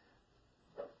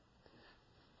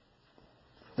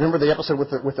 Remember the episode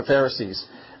with the Pharisees?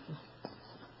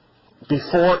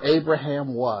 Before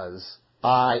Abraham was,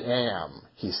 I am,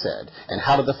 he said. And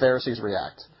how did the Pharisees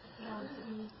react?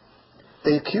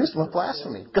 They accused him of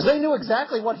blasphemy because they knew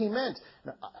exactly what he meant.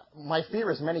 Now, my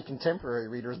fear is many contemporary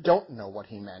readers don't know what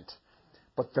he meant.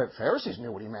 But the Pharisees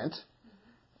knew what he meant.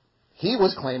 He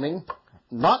was claiming,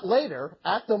 not later,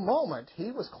 at the moment,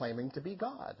 he was claiming to be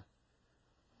God.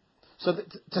 So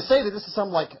to say that this is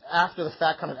some after the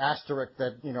fact kind of asterisk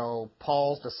that,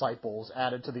 Paul's disciples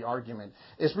added to the argument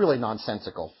is really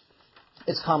nonsensical.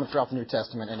 It's common throughout the New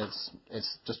Testament, and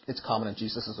it's common in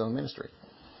Jesus' own ministry.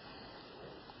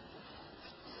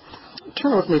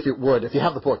 Turn with me if you would, if you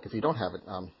have the book. If you don't have it,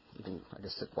 you can, I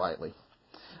guess, sit quietly.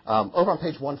 Over on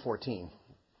page 114.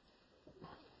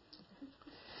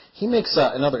 he makes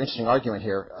another interesting argument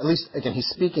here. At least, again, he's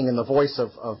speaking in the voice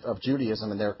of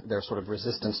Judaism and their sort of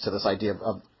resistance to this idea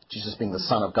of Jesus being the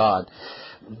Son of God.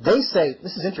 They say,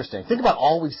 this is interesting, think about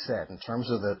all we've said in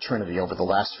terms of the Trinity over the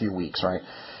last few weeks, right?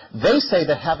 They say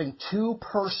that having two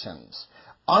persons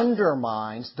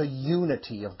undermines the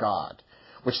unity of God,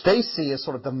 which they see as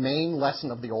sort of the main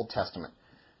lesson of the Old Testament.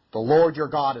 The Lord your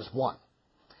God is one.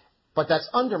 But that's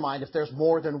undermined if there's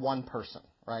more than one person,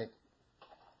 right?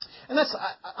 And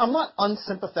I'm not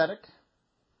unsympathetic.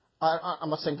 I'm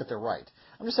not saying that they're right.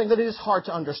 I'm just saying that it is hard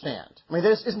to understand. I mean,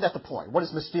 isn't that the point? What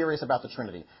is mysterious about the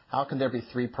Trinity? How can there be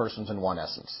three persons in one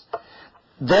essence?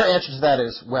 Their answer to that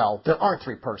is, well, there aren't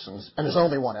three persons, and there's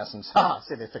only one essence. Ha!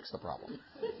 See, they fixed the problem.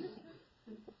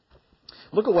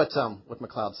 Look at what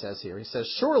MacLeod says here. He says,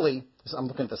 surely, I'm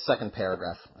looking at the second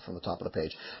paragraph from the top of the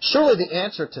page, surely the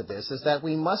answer to this is that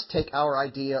we must take our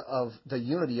idea of the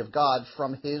unity of God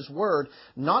from His Word,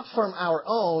 not from our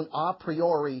own a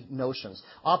priori notions.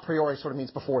 A priori sort of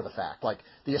means before the fact, like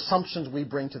the assumptions we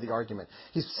bring to the argument.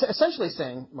 He's essentially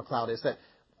saying, MacLeod, is that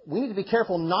we need to be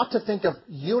careful not to think of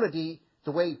unity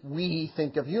the way we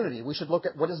think of unity. We should look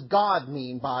at what does God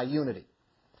mean by unity.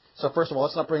 So first of all,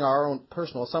 let's not bring our own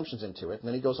personal assumptions into it. And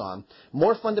then he goes on.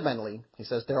 More fundamentally, he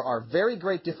says, there are very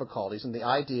great difficulties in the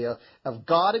idea of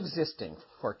God existing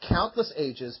for countless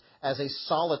ages as a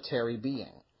solitary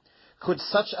being. Could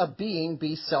such a being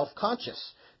be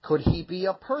self-conscious? Could he be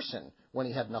a person when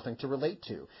he had nothing to relate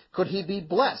to? Could he be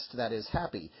blessed, that is,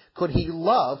 happy? Could he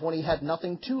love when he had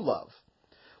nothing to love?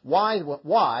 Why,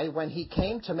 when he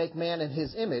came to make man in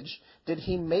his image, did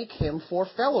he make him for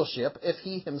fellowship if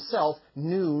he himself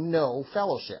knew no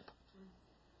fellowship?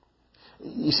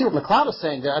 You see what MacLeod is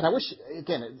saying there, and I wish,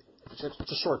 again,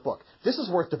 it's a short book. This is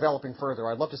worth developing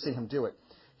further. I'd love to see him do it.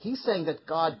 He's saying that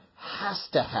God has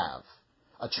to have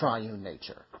a triune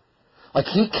nature. Like,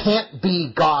 he can't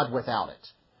be God without it.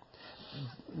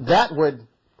 That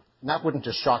wouldn't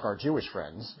just shock our Jewish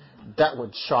friends. That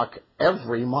would shock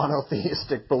every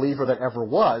monotheistic believer that ever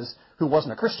was, who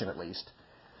wasn't a Christian at least.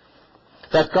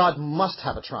 That God must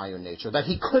have a triune nature. That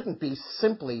he couldn't be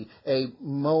simply a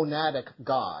monadic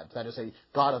God. That is, a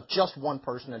God of just one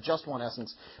person and just one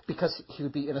essence, because he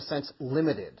would be, in a sense,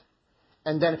 limited.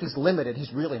 And then if he's limited,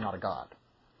 he's really not a God.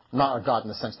 Not a God in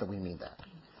the sense that we mean that.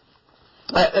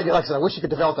 Like I said, I wish you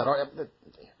could develop that.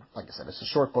 Like I said, it's a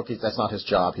short book. That's not his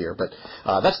job here. But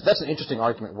that's an interesting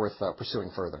argument worth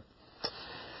pursuing further.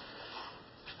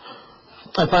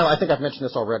 And finally, I think I've mentioned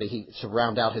this already. To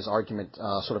round out his argument,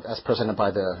 sort of as presented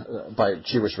by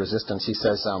Jewish resistance, he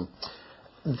says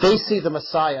they see the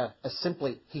Messiah as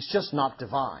simply, he's just not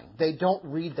divine. They don't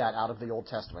read that out of the Old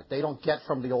Testament. They don't get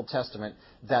from the Old Testament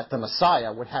that the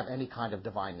Messiah would have any kind of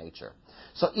divine nature.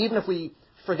 So even if we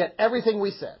forget everything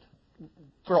we said,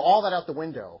 throw all that out the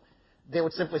window, they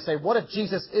would simply say, what if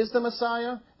Jesus is the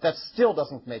Messiah? That still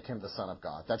doesn't make him the Son of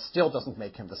God. That still doesn't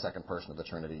make him the second person of the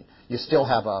Trinity. You still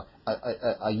have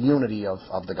a unity of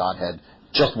the Godhead,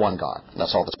 just one God.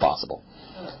 That's all that's possible.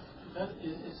 But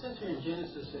it says here in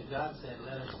Genesis that God said,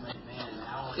 let us make man in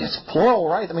our It's plural,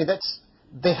 right? I mean,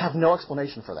 they have no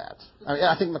explanation for that.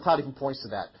 I think MacLeod even points to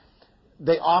that.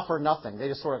 They offer nothing. They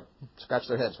just sort of scratch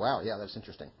their heads. Wow, yeah, that's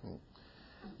interesting.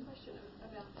 Question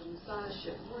about the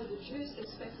Messiahship. Were the Jews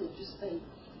expecting just a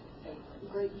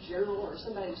great general or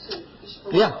somebody to just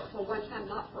for one time,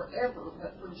 not forever,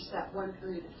 but for just that one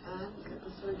period of time?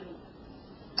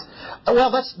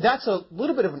 Well, that's a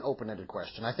little bit of an open-ended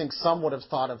question. I think some would have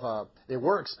thought of they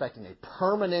were expecting a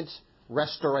permanent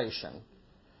restoration,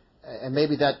 and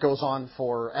maybe that goes on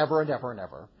forever and ever and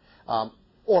ever.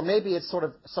 Or maybe it's sort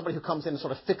of somebody who comes in and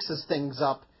sort of fixes things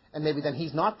up, and maybe then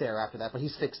he's not there after that, but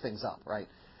he's fixed things up, right?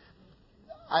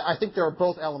 I think there are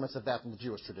both elements of that in the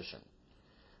Jewish tradition.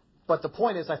 But the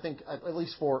point is, I think, at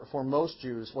least for most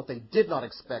Jews, what they did not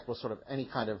expect was sort of any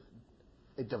kind of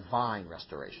a divine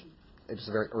restoration. It was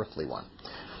a very earthly one.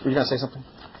 Were you going to say something?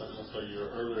 So your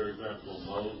earlier example of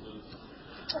Moses.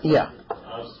 Yeah.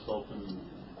 I've spoken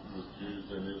with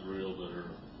Jews in Israel that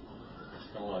are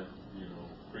kind of like,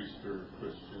 Easter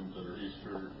Christians that are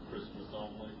Easter Christmas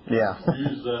only. Yeah.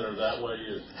 Jews that are that way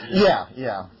as Jews.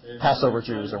 Yeah. And Passover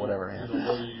Jews or whatever. Yeah.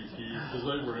 What do you view? Because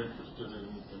they were interested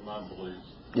in my beliefs.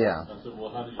 Yeah. I said,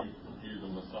 well, how do you view the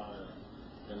Messiah?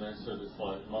 And they said it's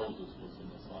like Moses was the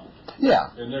Messiah.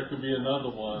 Yeah. And there could be another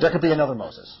one. There could be another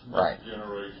Moses. Right.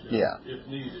 Generation. Yeah. If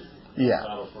needed. Yeah.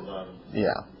 That'll provide them.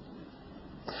 Yeah.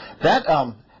 That,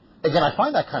 again, I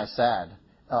find that kind of sad,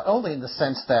 only in the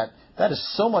sense that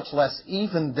is so much less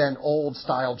even than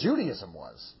old-style Judaism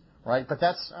was, right? But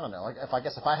that's, I don't know, I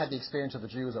guess if I had the experience of the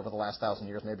Jews over the last 1,000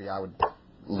 years, maybe I would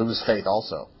lose faith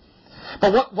also.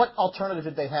 But what alternative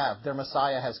did they have? Their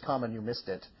Messiah has come and you missed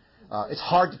it. It's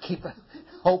hard to keep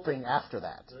hoping after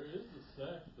that. There is a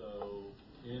sect, though,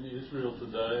 in Israel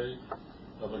today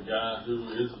of a guy who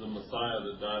is the Messiah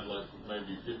that died like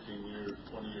maybe 15 years,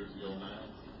 20 years ago now.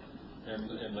 And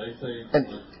they think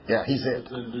that he's it.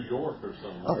 It's in New York or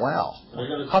somewhere. Oh, wow.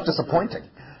 How disappointing.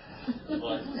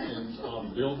 Like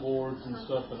on billboards and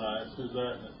stuff, and I asked who's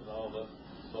that, and I said, oh, that's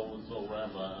so-and-so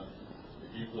rabbi.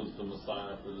 He was the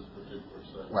Messiah for this particular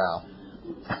sect. Wow.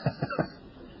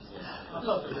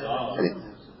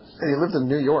 And he lived in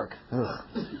New York. Brought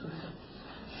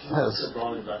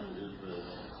him back to Israel.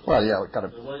 Well, yeah, got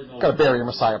to bury your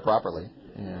Messiah properly.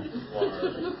 Yeah.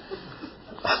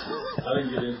 I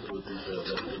didn't get into the details.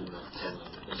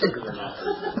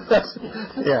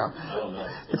 Yeah. I don't know.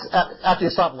 It's after you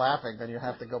stop laughing, then you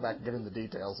have to go back and get into the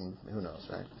details, and who knows,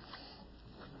 right?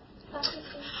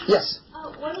 Yes.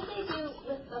 What did they do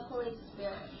with the Holy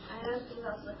Spirit? I know this is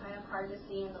also kind of hard to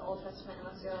see in the Old Testament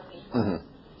unless you're looking for it.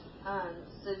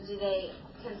 So do they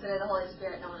consider the Holy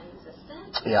Spirit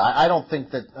non-existent? Yeah, I don't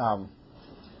think that...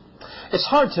 it's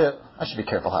hard to... I should be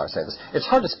careful how I say this. It's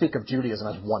hard to speak of Judaism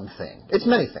as one thing. It's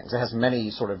many things. It has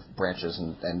many sort of branches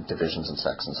and divisions and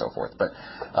sects and so forth. But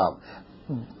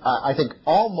I think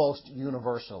almost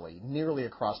universally, nearly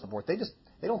across the board, they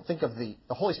don't think of the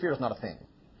Holy Spirit is not a thing.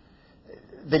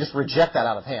 They just reject that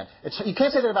out of hand. You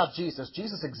can't say that about Jesus.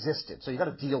 Jesus existed, so you got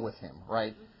to deal with him,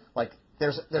 right? Like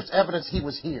there's evidence he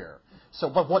was here. So,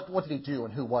 but what did he do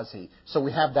and who was he? So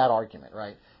we have that argument,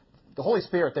 right? The Holy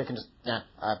Spirit, they can just,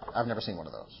 I've never seen one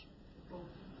of those. Well,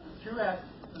 throughout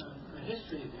the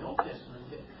history of the Old Testament,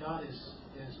 God is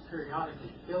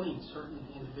periodically filling certain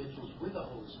individuals with the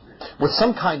Holy Spirit. With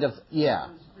some kind of, yeah.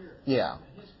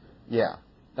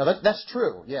 Now that's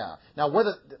true, yeah. Now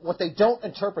what they don't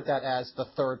interpret that as the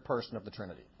third person of the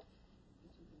Trinity.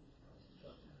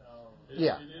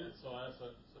 Yeah. So I asked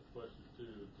that question too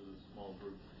to the small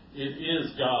group. It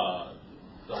is God,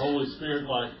 the Holy Spirit,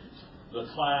 like the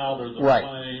cloud or the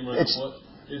flame or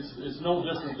it's no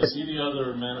different than any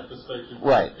other manifestation of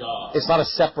God. It's not a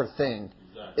separate thing.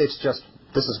 Exactly. It's just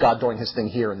this is God doing his thing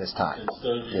here in this time.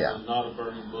 Instead of using not a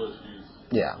burning bush, use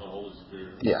the Holy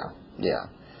Spirit. Yeah.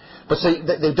 But so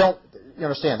they don't. You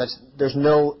understand? There's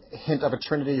no hint of a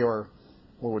Trinity, or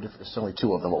what would if there's only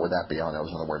two of them? What would that be? I don't know.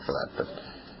 There's another word for that, but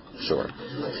sure.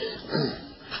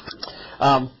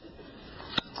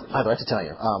 I have to tell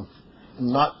you,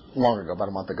 not long ago, about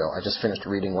a month ago, I just finished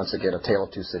reading once again A Tale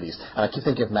of Two Cities, and I keep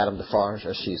thinking of Madame Defarge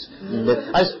as she's.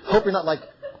 I just hope you're not like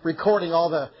recording all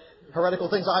the heretical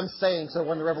things I'm saying, so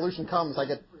when the revolution comes, I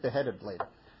get beheaded later.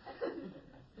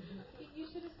 You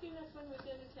should have seen us when we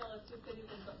did A Tale of Two Cities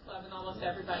in book club, and almost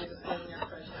everybody was saying their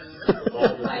impression.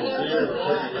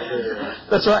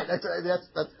 That's right. That's,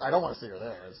 I don't want to see her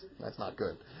there. That's not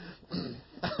good.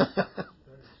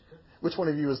 Which one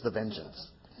of you is the vengeance?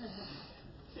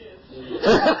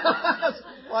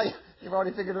 Well, you've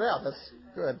already figured it out. That's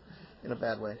good in a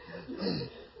bad way.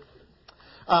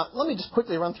 Let me just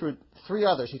quickly run through three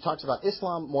others. He talks about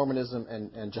Islam, Mormonism,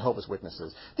 and Jehovah's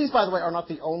Witnesses. These, by the way, are not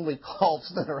the only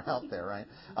cults that are out there, right?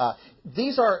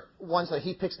 These are ones that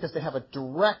he picks because they have a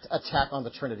direct attack on the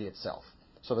Trinity itself.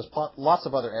 So there's lots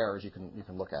of other errors you can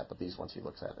look at, but these ones he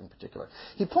looks at in particular.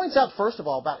 He points out, first of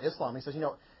all, about Islam. He says,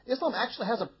 Islam actually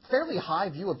has a fairly high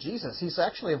view of Jesus. He's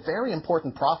actually a very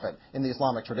important prophet in the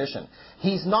Islamic tradition.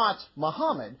 He's not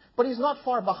Muhammad, but he's not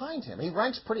far behind him. He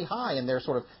ranks pretty high in their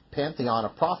sort of pantheon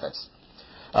of prophets.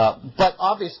 But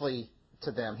obviously,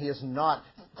 to them, he is not...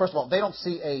 First of all, they don't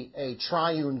see a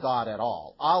triune God at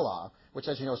all. Allah, which,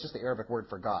 as you know, is just the Arabic word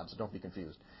for God, so don't be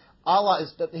confused. Allah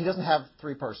he doesn't have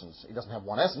three persons. He doesn't have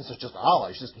one essence. It's just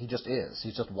Allah. He just is.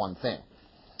 He's just one thing.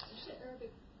 Is the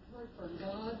Arabic word for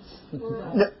gods?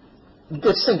 No,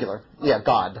 it's singular. Yeah,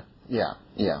 God. Yeah.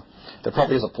 There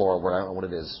probably is a plural word. I don't know what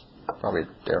it is. Probably a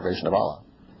derivation of Allah.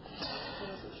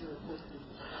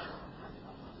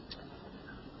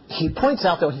 He points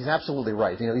out, though, he's absolutely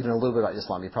right. Even a little bit about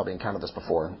Islam. You probably encountered this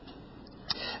before.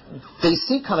 They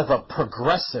see kind of a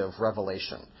progressive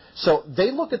revelation. So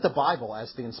they look at the Bible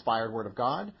as the inspired Word of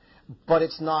God, but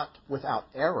it's not without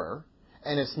error,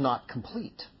 and it's not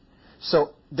complete.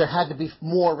 So there had to be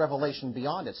more revelation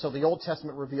beyond it. So the Old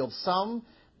Testament revealed some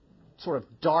sort of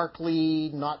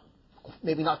darkly,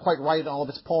 maybe not quite right on all of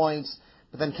its points,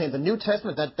 but then came the New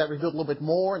Testament that revealed a little bit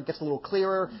more and gets a little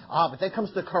clearer. But then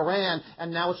comes the Quran,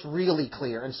 and now it's really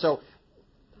clear. And so,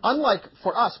 unlike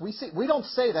for us, we don't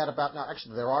say that about... Now,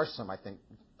 actually, there are some, I think,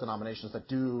 denominations that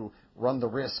do run the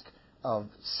risk of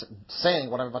saying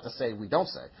what I'm about to say we don't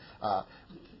say.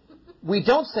 We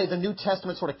don't say the New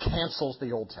Testament sort of cancels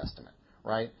the Old Testament,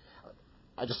 right?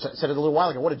 I just said it a little while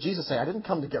ago. What did Jesus say? I didn't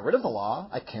come to get rid of the law.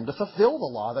 I came to fulfill the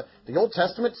law. The Old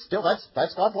Testament, still,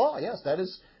 that's God's law. Yes, that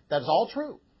is all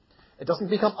true. It doesn't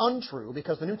become untrue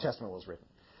because the New Testament was written.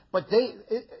 But the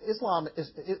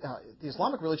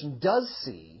Islamic religion does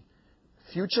see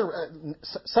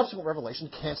subsequent revelation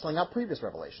canceling out previous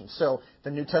revelation. So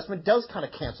the New Testament does kind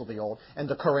of cancel the Old, and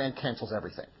the Quran cancels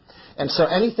everything. And so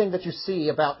anything that you see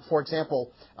about, for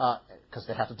example, because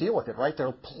they have to deal with it, right? There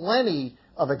are plenty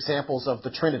of examples of the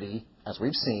Trinity, as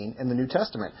we've seen, in the New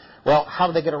Testament. Well, how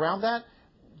do they get around that?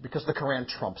 Because the Quran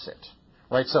trumps it.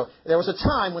 Right, so there was a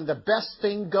time when the best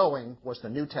thing going was the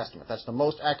New Testament. That's the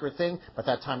most accurate thing, but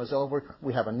that time is over.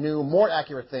 We have a new, more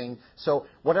accurate thing. So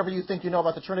whatever you think you know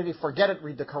about the Trinity, forget it,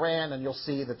 read the Quran, and you'll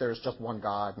see that there's just one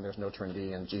God, and there's no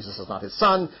Trinity, and Jesus is not his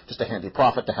son, just a handy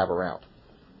prophet to have around.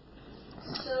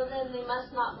 So then they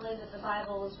must not believe that the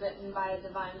Bible was written by a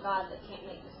divine God that can't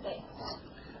make mistakes.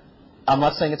 I'm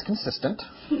not saying it's consistent,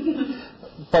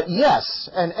 but yes.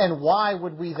 And why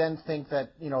would we then think that,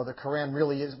 the Quran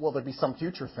really is, will there be some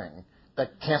future thing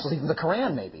that cancels even the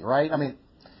Quran maybe, right? I mean,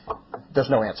 there's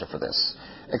no answer for this,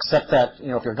 except that,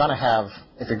 if you're going to have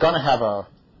a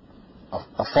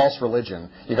false religion,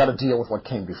 you got to deal with what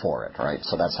came before it, right?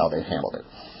 So that's how they handled it.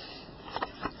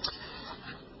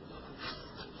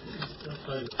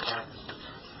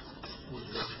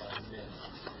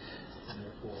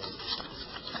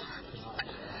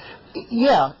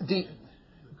 Yeah, the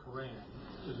Quran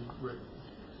isn't written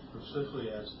specifically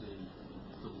as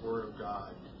the Word of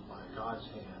God by God's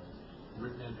hand,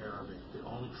 written in Arabic, the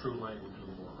only true language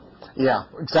of the world. Yeah,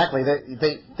 exactly.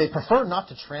 They prefer not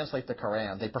to translate the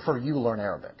Quran. They prefer you learn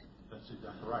Arabic. That's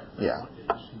exactly right. Yeah. It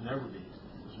was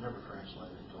never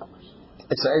translated until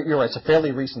recently. You're right. It's a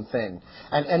fairly recent thing,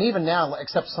 and even now,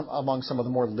 except among some of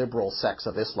the more liberal sects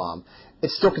of Islam,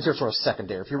 it's still considered sort of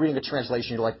secondary. If you're reading a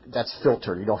translation, you're like, that's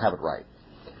filtered. You don't have it right.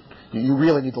 You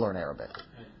really need to learn Arabic.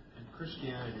 And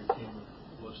Christianity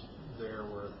was there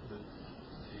where the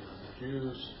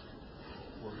Jews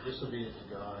were disobedient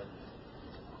to God.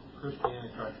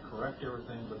 Christianity tried to correct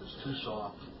everything, but it's too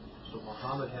soft. So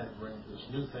Muhammad had to bring this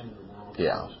new thing to the world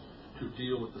to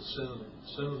deal with the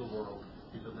sin of the world,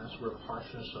 because that's where the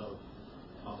harshness of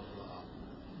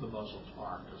the Muslims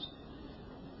are. Because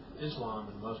Islam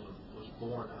and Muslim was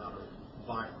born out of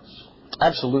violence.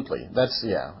 Absolutely.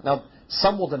 Now,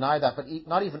 some will deny that, but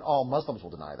not even all Muslims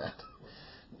will deny that.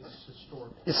 It's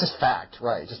historical. It's just fact,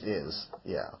 right? It just is.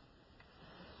 Yeah.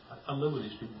 I lived with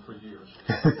these people for years.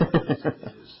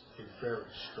 It is a very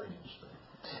strange thing.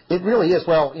 It really is.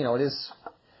 Well, it is.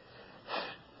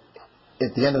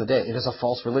 At the end of the day, it is a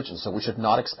false religion, so we should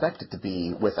not expect it to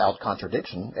be without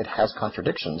contradiction. It has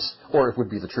contradictions, or it would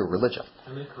be the true religion.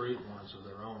 And they create ones of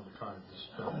their own to try to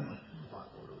dispel the Bible.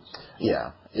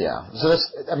 Yeah. So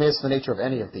it's the nature of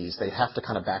any of these. They have to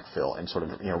kind of backfill and sort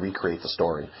of, recreate the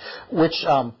story. Which,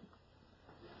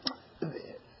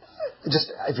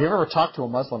 just, if you ever talk to a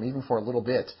Muslim, even for a little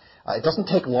bit, it doesn't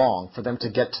take long for them to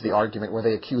get to the argument where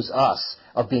they accuse us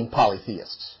of being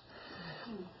polytheists.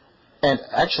 And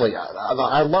actually,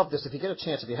 I love this. If you get a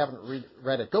chance, if you haven't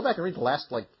read it, go back and read the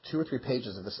last 2 or 3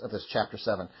 pages of this chapter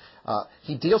 7.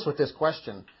 He deals with this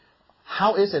question: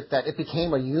 how is it that it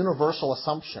became a universal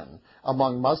assumption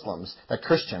among Muslims that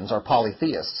Christians are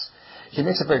polytheists? He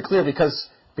makes it very clear because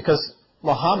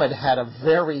Muhammad had a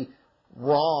very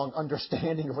wrong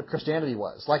understanding of what Christianity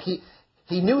was. Like he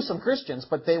knew some Christians,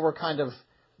 but they were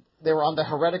on the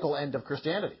heretical end of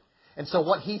Christianity. And so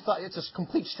what he thought, it's a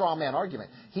complete straw man argument.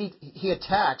 He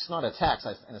not attacks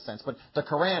in a sense, but the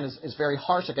Quran is very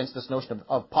harsh against this notion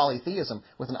of polytheism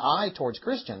with an eye towards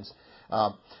Christians.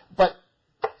 But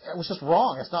it was just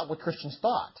wrong. It's not what Christians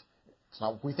thought. It's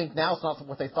not what we think now. It's not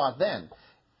what they thought then.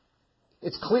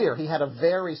 It's clear he had a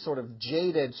very sort of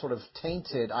jaded, sort of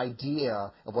tainted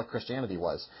idea of what Christianity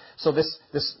was. So this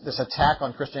attack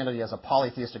on Christianity as a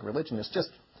polytheistic religion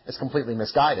is completely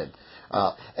misguided.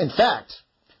 In fact,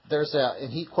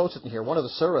 and he quotes it in here, one of the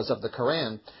surahs of the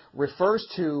Quran refers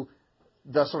to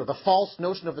the false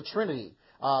notion of the Trinity,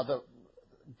 the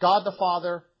God the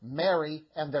Father, Mary,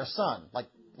 and their Son, like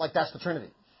that's the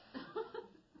Trinity.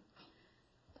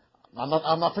 I'm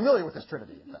not familiar with this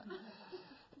Trinity, in fact.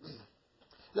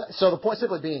 So the point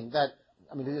simply being that,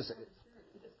 it is.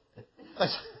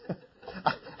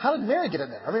 How did Mary get in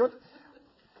there?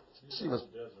 She was.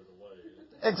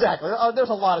 Exactly. There's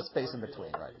a lot of space in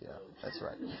between, right? Yeah, that's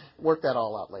right. Work that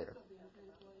all out later.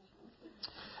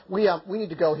 We need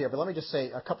to go here, but let me just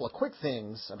say a couple of quick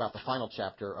things about the final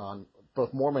chapter on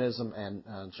both Mormonism and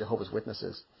Jehovah's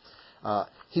Witnesses.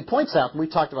 He points out, and we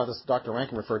talked about this, Dr.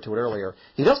 Rankin referred to it earlier,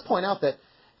 he does point out that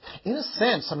In a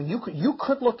sense, I mean, you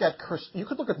could look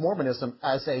at Mormonism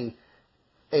as a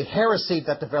heresy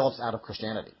that develops out of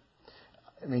Christianity.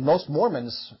 I mean, most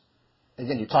Mormons,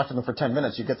 again, you talk to them for 10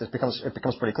 minutes, it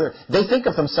becomes pretty clear. They think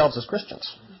of themselves as Christians.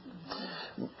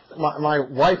 My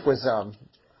wife was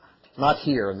not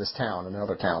here in this town, in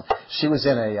another town. She was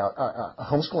in a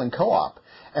homeschooling co-op,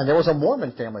 and there was a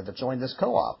Mormon family that joined this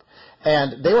co-op.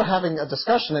 And they were having a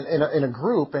discussion in a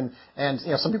group, and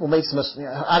some people made some,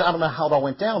 I don't know how it all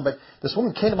went down, but this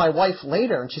woman came to my wife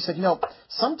later, and she said,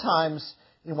 sometimes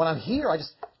when I'm here,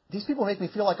 these people make me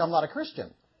feel like I'm not a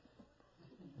Christian.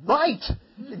 Right,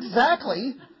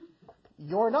 exactly.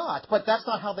 You're not, but that's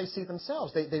not how they see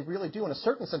themselves. They really do, in a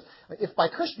certain sense. If by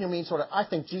Christian you mean sort of, I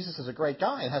think Jesus is a great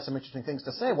guy and has some interesting things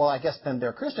to say, well, I guess then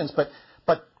they're Christians. But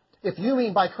if you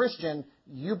mean by Christian,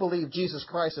 you believe Jesus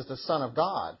Christ is the Son of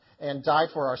God and died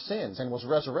for our sins and was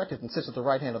resurrected and sits at the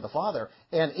right hand of the Father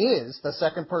and is the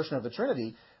second person of the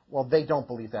Trinity, well, they don't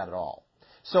believe that at all.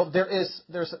 So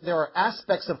there are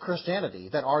aspects of Christianity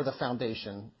that are the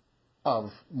foundation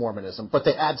of Mormonism, but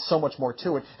they add so much more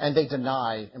to it, and they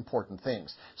deny important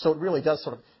things. So it really does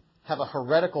sort of have a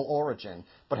heretical origin,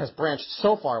 but has branched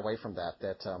so far away from that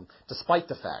despite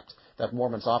the fact that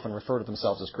Mormons often refer to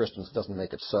themselves as Christians, it doesn't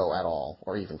make it so at all,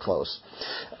 or even close.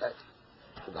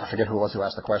 I forget who it was who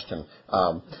asked the question.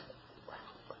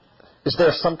 Is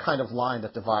there some kind of line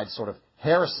that divides sort of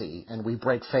heresy, and we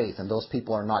break faith, and those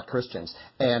people are not Christians,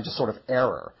 and just sort of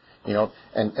error?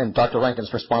 And Dr.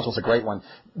 Rankin's response was a great one.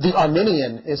 The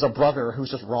Arminian is a brother who's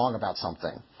just wrong about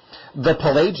something. The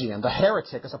Pelagian, the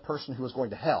heretic, is a person who is going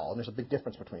to hell, and there's a big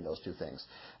difference between those two things.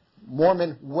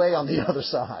 Mormon, way on the other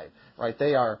side, right?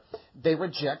 They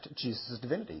reject Jesus'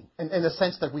 divinity, in the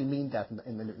sense that we mean that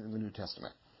in the New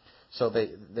Testament. So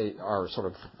they are sort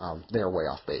of, they're way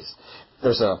off base.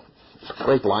 There's a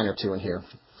great line or two in here,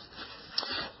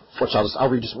 which I'll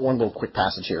read just one little quick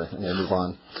passage here and then move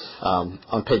on.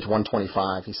 On page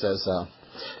 125, he says,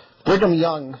 Brigham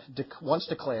Young once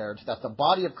declared that the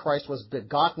body of Christ was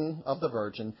begotten of the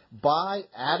Virgin by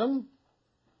Adam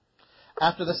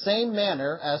after the same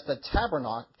manner as the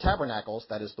tabernacles,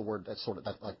 that is the word that's sort of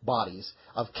like bodies,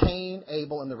 of Cain,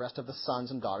 Abel, and the rest of the sons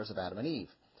and daughters of Adam and Eve.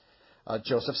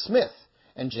 Joseph Smith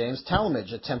and James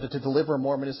Talmage attempted to deliver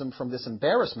Mormonism from this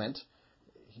embarrassment.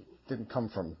 He didn't come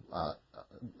from...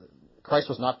 Christ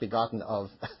was not begotten of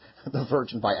the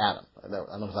Virgin by Adam. I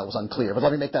don't know if that was unclear, but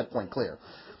let me make that point clear.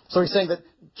 So he's saying that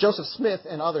Joseph Smith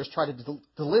and others tried to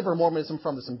deliver Mormonism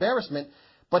from this embarrassment,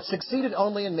 but succeeded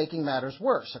only in making matters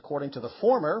worse. According to the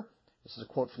former, this is a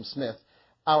quote from Smith,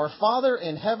 "Our Father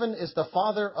in heaven is the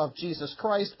Father of Jesus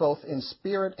Christ, both in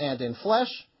spirit and in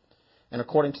flesh." And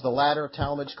according to the latter,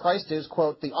 Talmage, Christ is,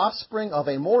 quote, "the offspring of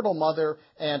a mortal mother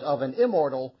and of an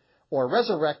immortal or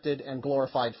resurrected and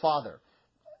glorified Father."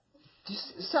 Do you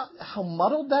see how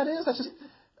muddled that is? That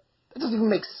doesn't even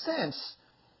make sense.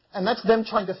 And that's them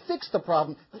trying to fix the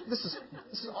problem. This is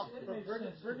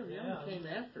Brigham Young came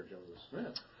after Joseph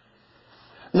Smith.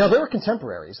 No, they were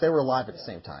contemporaries. They were alive at the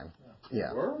same time.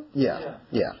 Yeah. Were? Yeah.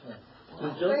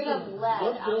 Was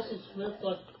Joseph Smith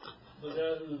like the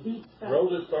guy who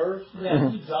wrote it first? Yeah,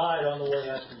 he died on the way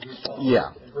out to Utah.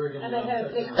 Yeah. And they had a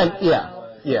big And fight yeah.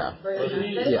 about Yeah. But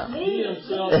he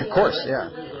himself, Of course, yeah.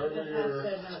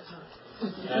 earlier,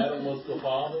 Adam was the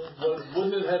father.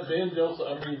 Wouldn't it have been Joseph?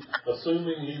 I mean,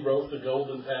 assuming he wrote the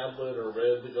golden tablet or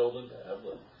read the golden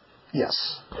tablet.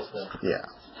 Yes. Okay. Yeah.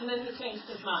 And then he changed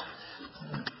his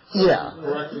mind. Yeah.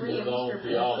 Correcting his own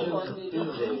theology. He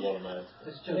was really what I'm asking.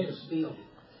 It's Joseph Fielding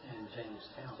and James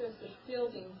Talmage. Joseph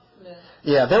Fielding Smith.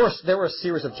 Yeah, there were a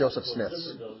series of Joseph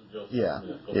Smiths. Yeah.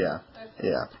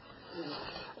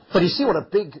 But you see what a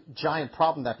big, giant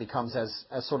problem that becomes as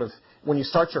sort of, when you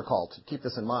start your cult, keep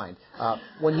this in mind.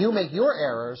 When you make your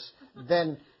errors,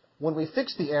 then when we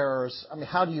fix the errors, I mean,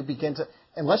 how do you begin to,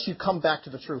 unless you come back to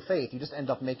the true faith, you just end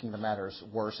up making the matters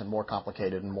worse and more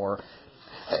complicated and more,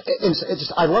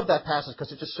 I love that passage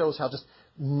because it just shows how just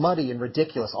muddy and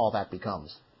ridiculous all that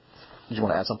becomes. Did you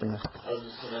want to add something there? I was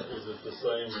just going to, is it the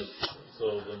same as,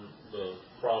 so the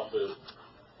prophet,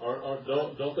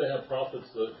 don't they have prophets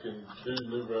that can do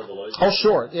new revelation? Oh,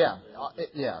 sure, yeah.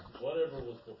 Whatever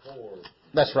was before.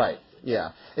 That's right,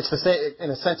 yeah. It's the same,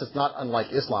 in a sense, it's not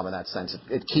unlike Islam in that sense.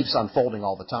 It keeps unfolding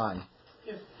all the time.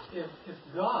 If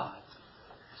God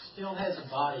still has a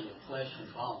body of flesh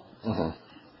and bone,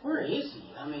 where is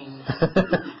he? I mean,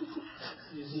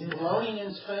 is he floating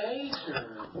in space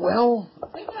or? Well, I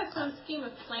think that's some scheme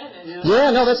of planets. Yeah,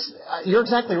 no, you're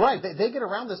exactly right. They get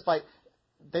around this by,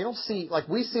 they don't see, like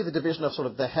we see the division of sort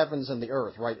of the heavens and the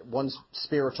earth, right? One's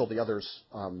spiritual, the other's,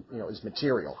 is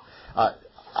material.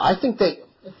 I think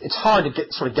it's hard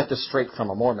to get this straight from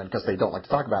a Mormon because they don't like to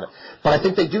talk about it. But I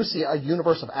think they do see a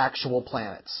universe of actual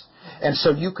planets. And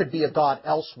so you could be a god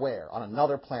elsewhere on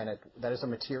another planet that is a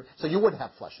material. So you would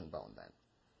have flesh and bone then.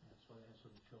 That's why they have so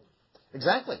many children.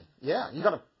 Exactly. Yeah. You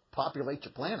got to populate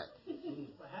your planet.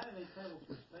 But how do they travel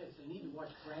through space? They need to watch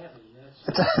gravity.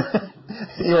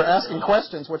 You were asking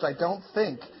questions which I don't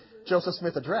think Joseph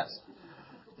Smith addressed.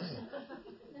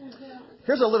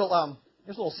 Here's a little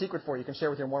secret for you. You can share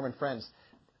with your Mormon friends.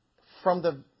 From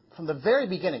the very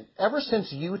beginning, ever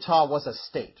since Utah was a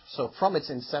state, so from its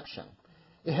inception,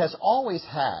 it has always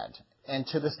had, and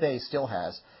to this day still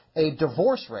has, a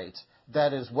divorce rate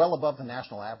that is well above the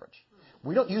national average.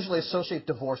 We don't usually associate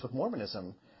divorce with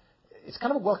Mormonism. It's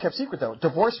kind of a well-kept secret, though.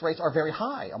 Divorce rates are very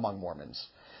high among Mormons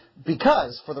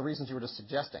because, for the reasons you were just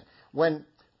suggesting, when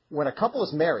a couple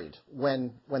is married,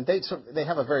 when they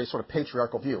have a very sort of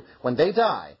patriarchal view. When they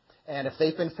die, and if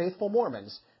they've been faithful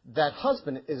Mormons, that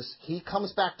husband he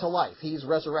comes back to life. He's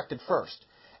resurrected first.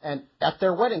 And at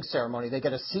their wedding ceremony, they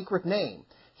get a secret name.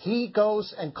 He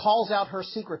goes and calls out her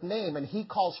secret name, and he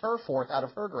calls her forth out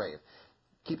of her grave.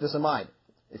 Keep this in mind,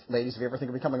 ladies, if you ever think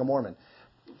of becoming a Mormon.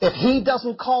 If he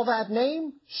doesn't call that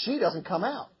name, she doesn't come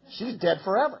out. She's dead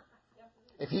forever.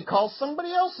 If he calls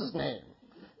somebody else's name,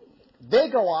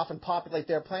 they go off and populate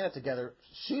their planet together.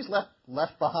 She's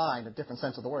left behind, a different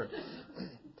sense of the word.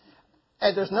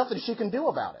 And there's nothing she can do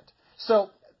about it. So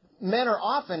men are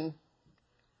often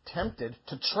tempted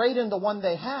to trade in the one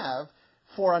they have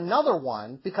for another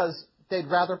one because they'd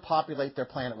rather populate their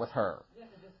planet with her. Yeah,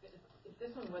 if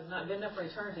this one was not good enough for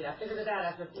eternity, I figured it out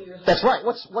after a few years. That's right.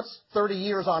 What's 30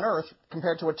 years on Earth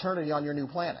compared to eternity on your new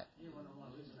planet? You wouldn't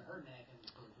want to listen to her nagging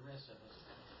for the rest of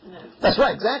us. That's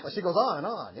right, exactly. She goes on and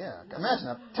on, yeah.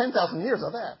 Imagine 10,000 years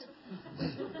of that.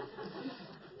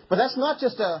 But that's not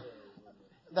just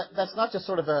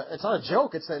it's not a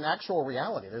joke, it's an actual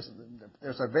reality.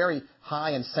 There's a very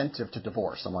high incentive to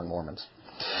divorce among Mormons.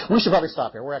 We should probably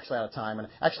stop here. We're actually out of time. And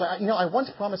actually, I once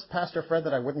promised Pastor Fred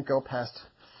that I wouldn't go past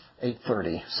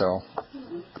 8:30, so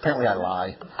apparently I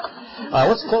lie.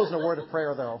 Let's close in a word of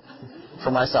prayer, though,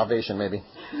 for my salvation, maybe.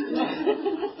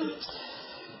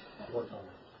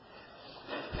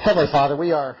 Heavenly Father,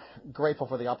 we are grateful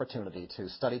for the opportunity to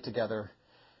study together,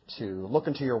 to look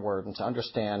into your word, and to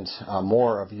understand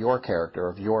more of your character,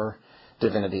 of your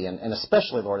divinity, and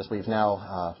especially, Lord, as we've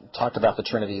now talked about the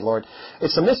Trinity, Lord,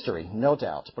 it's a mystery, no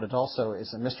doubt, but it also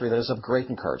is a mystery that is of great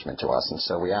encouragement to us. And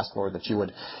so we ask, Lord, that you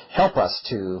would help us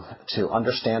to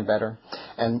understand better,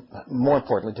 and more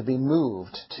importantly, to be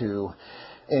moved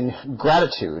in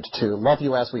gratitude to love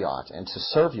you as we ought and to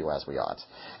serve you as we ought,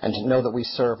 and to know that we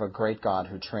serve a great God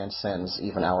who transcends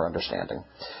even our understanding.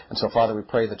 And so, Father, we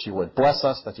pray that you would bless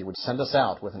us, that you would send us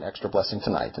out with an extra blessing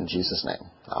tonight. In Jesus' name,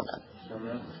 amen.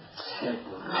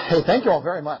 Hey, thank you all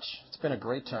very much. It's been a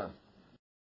great term.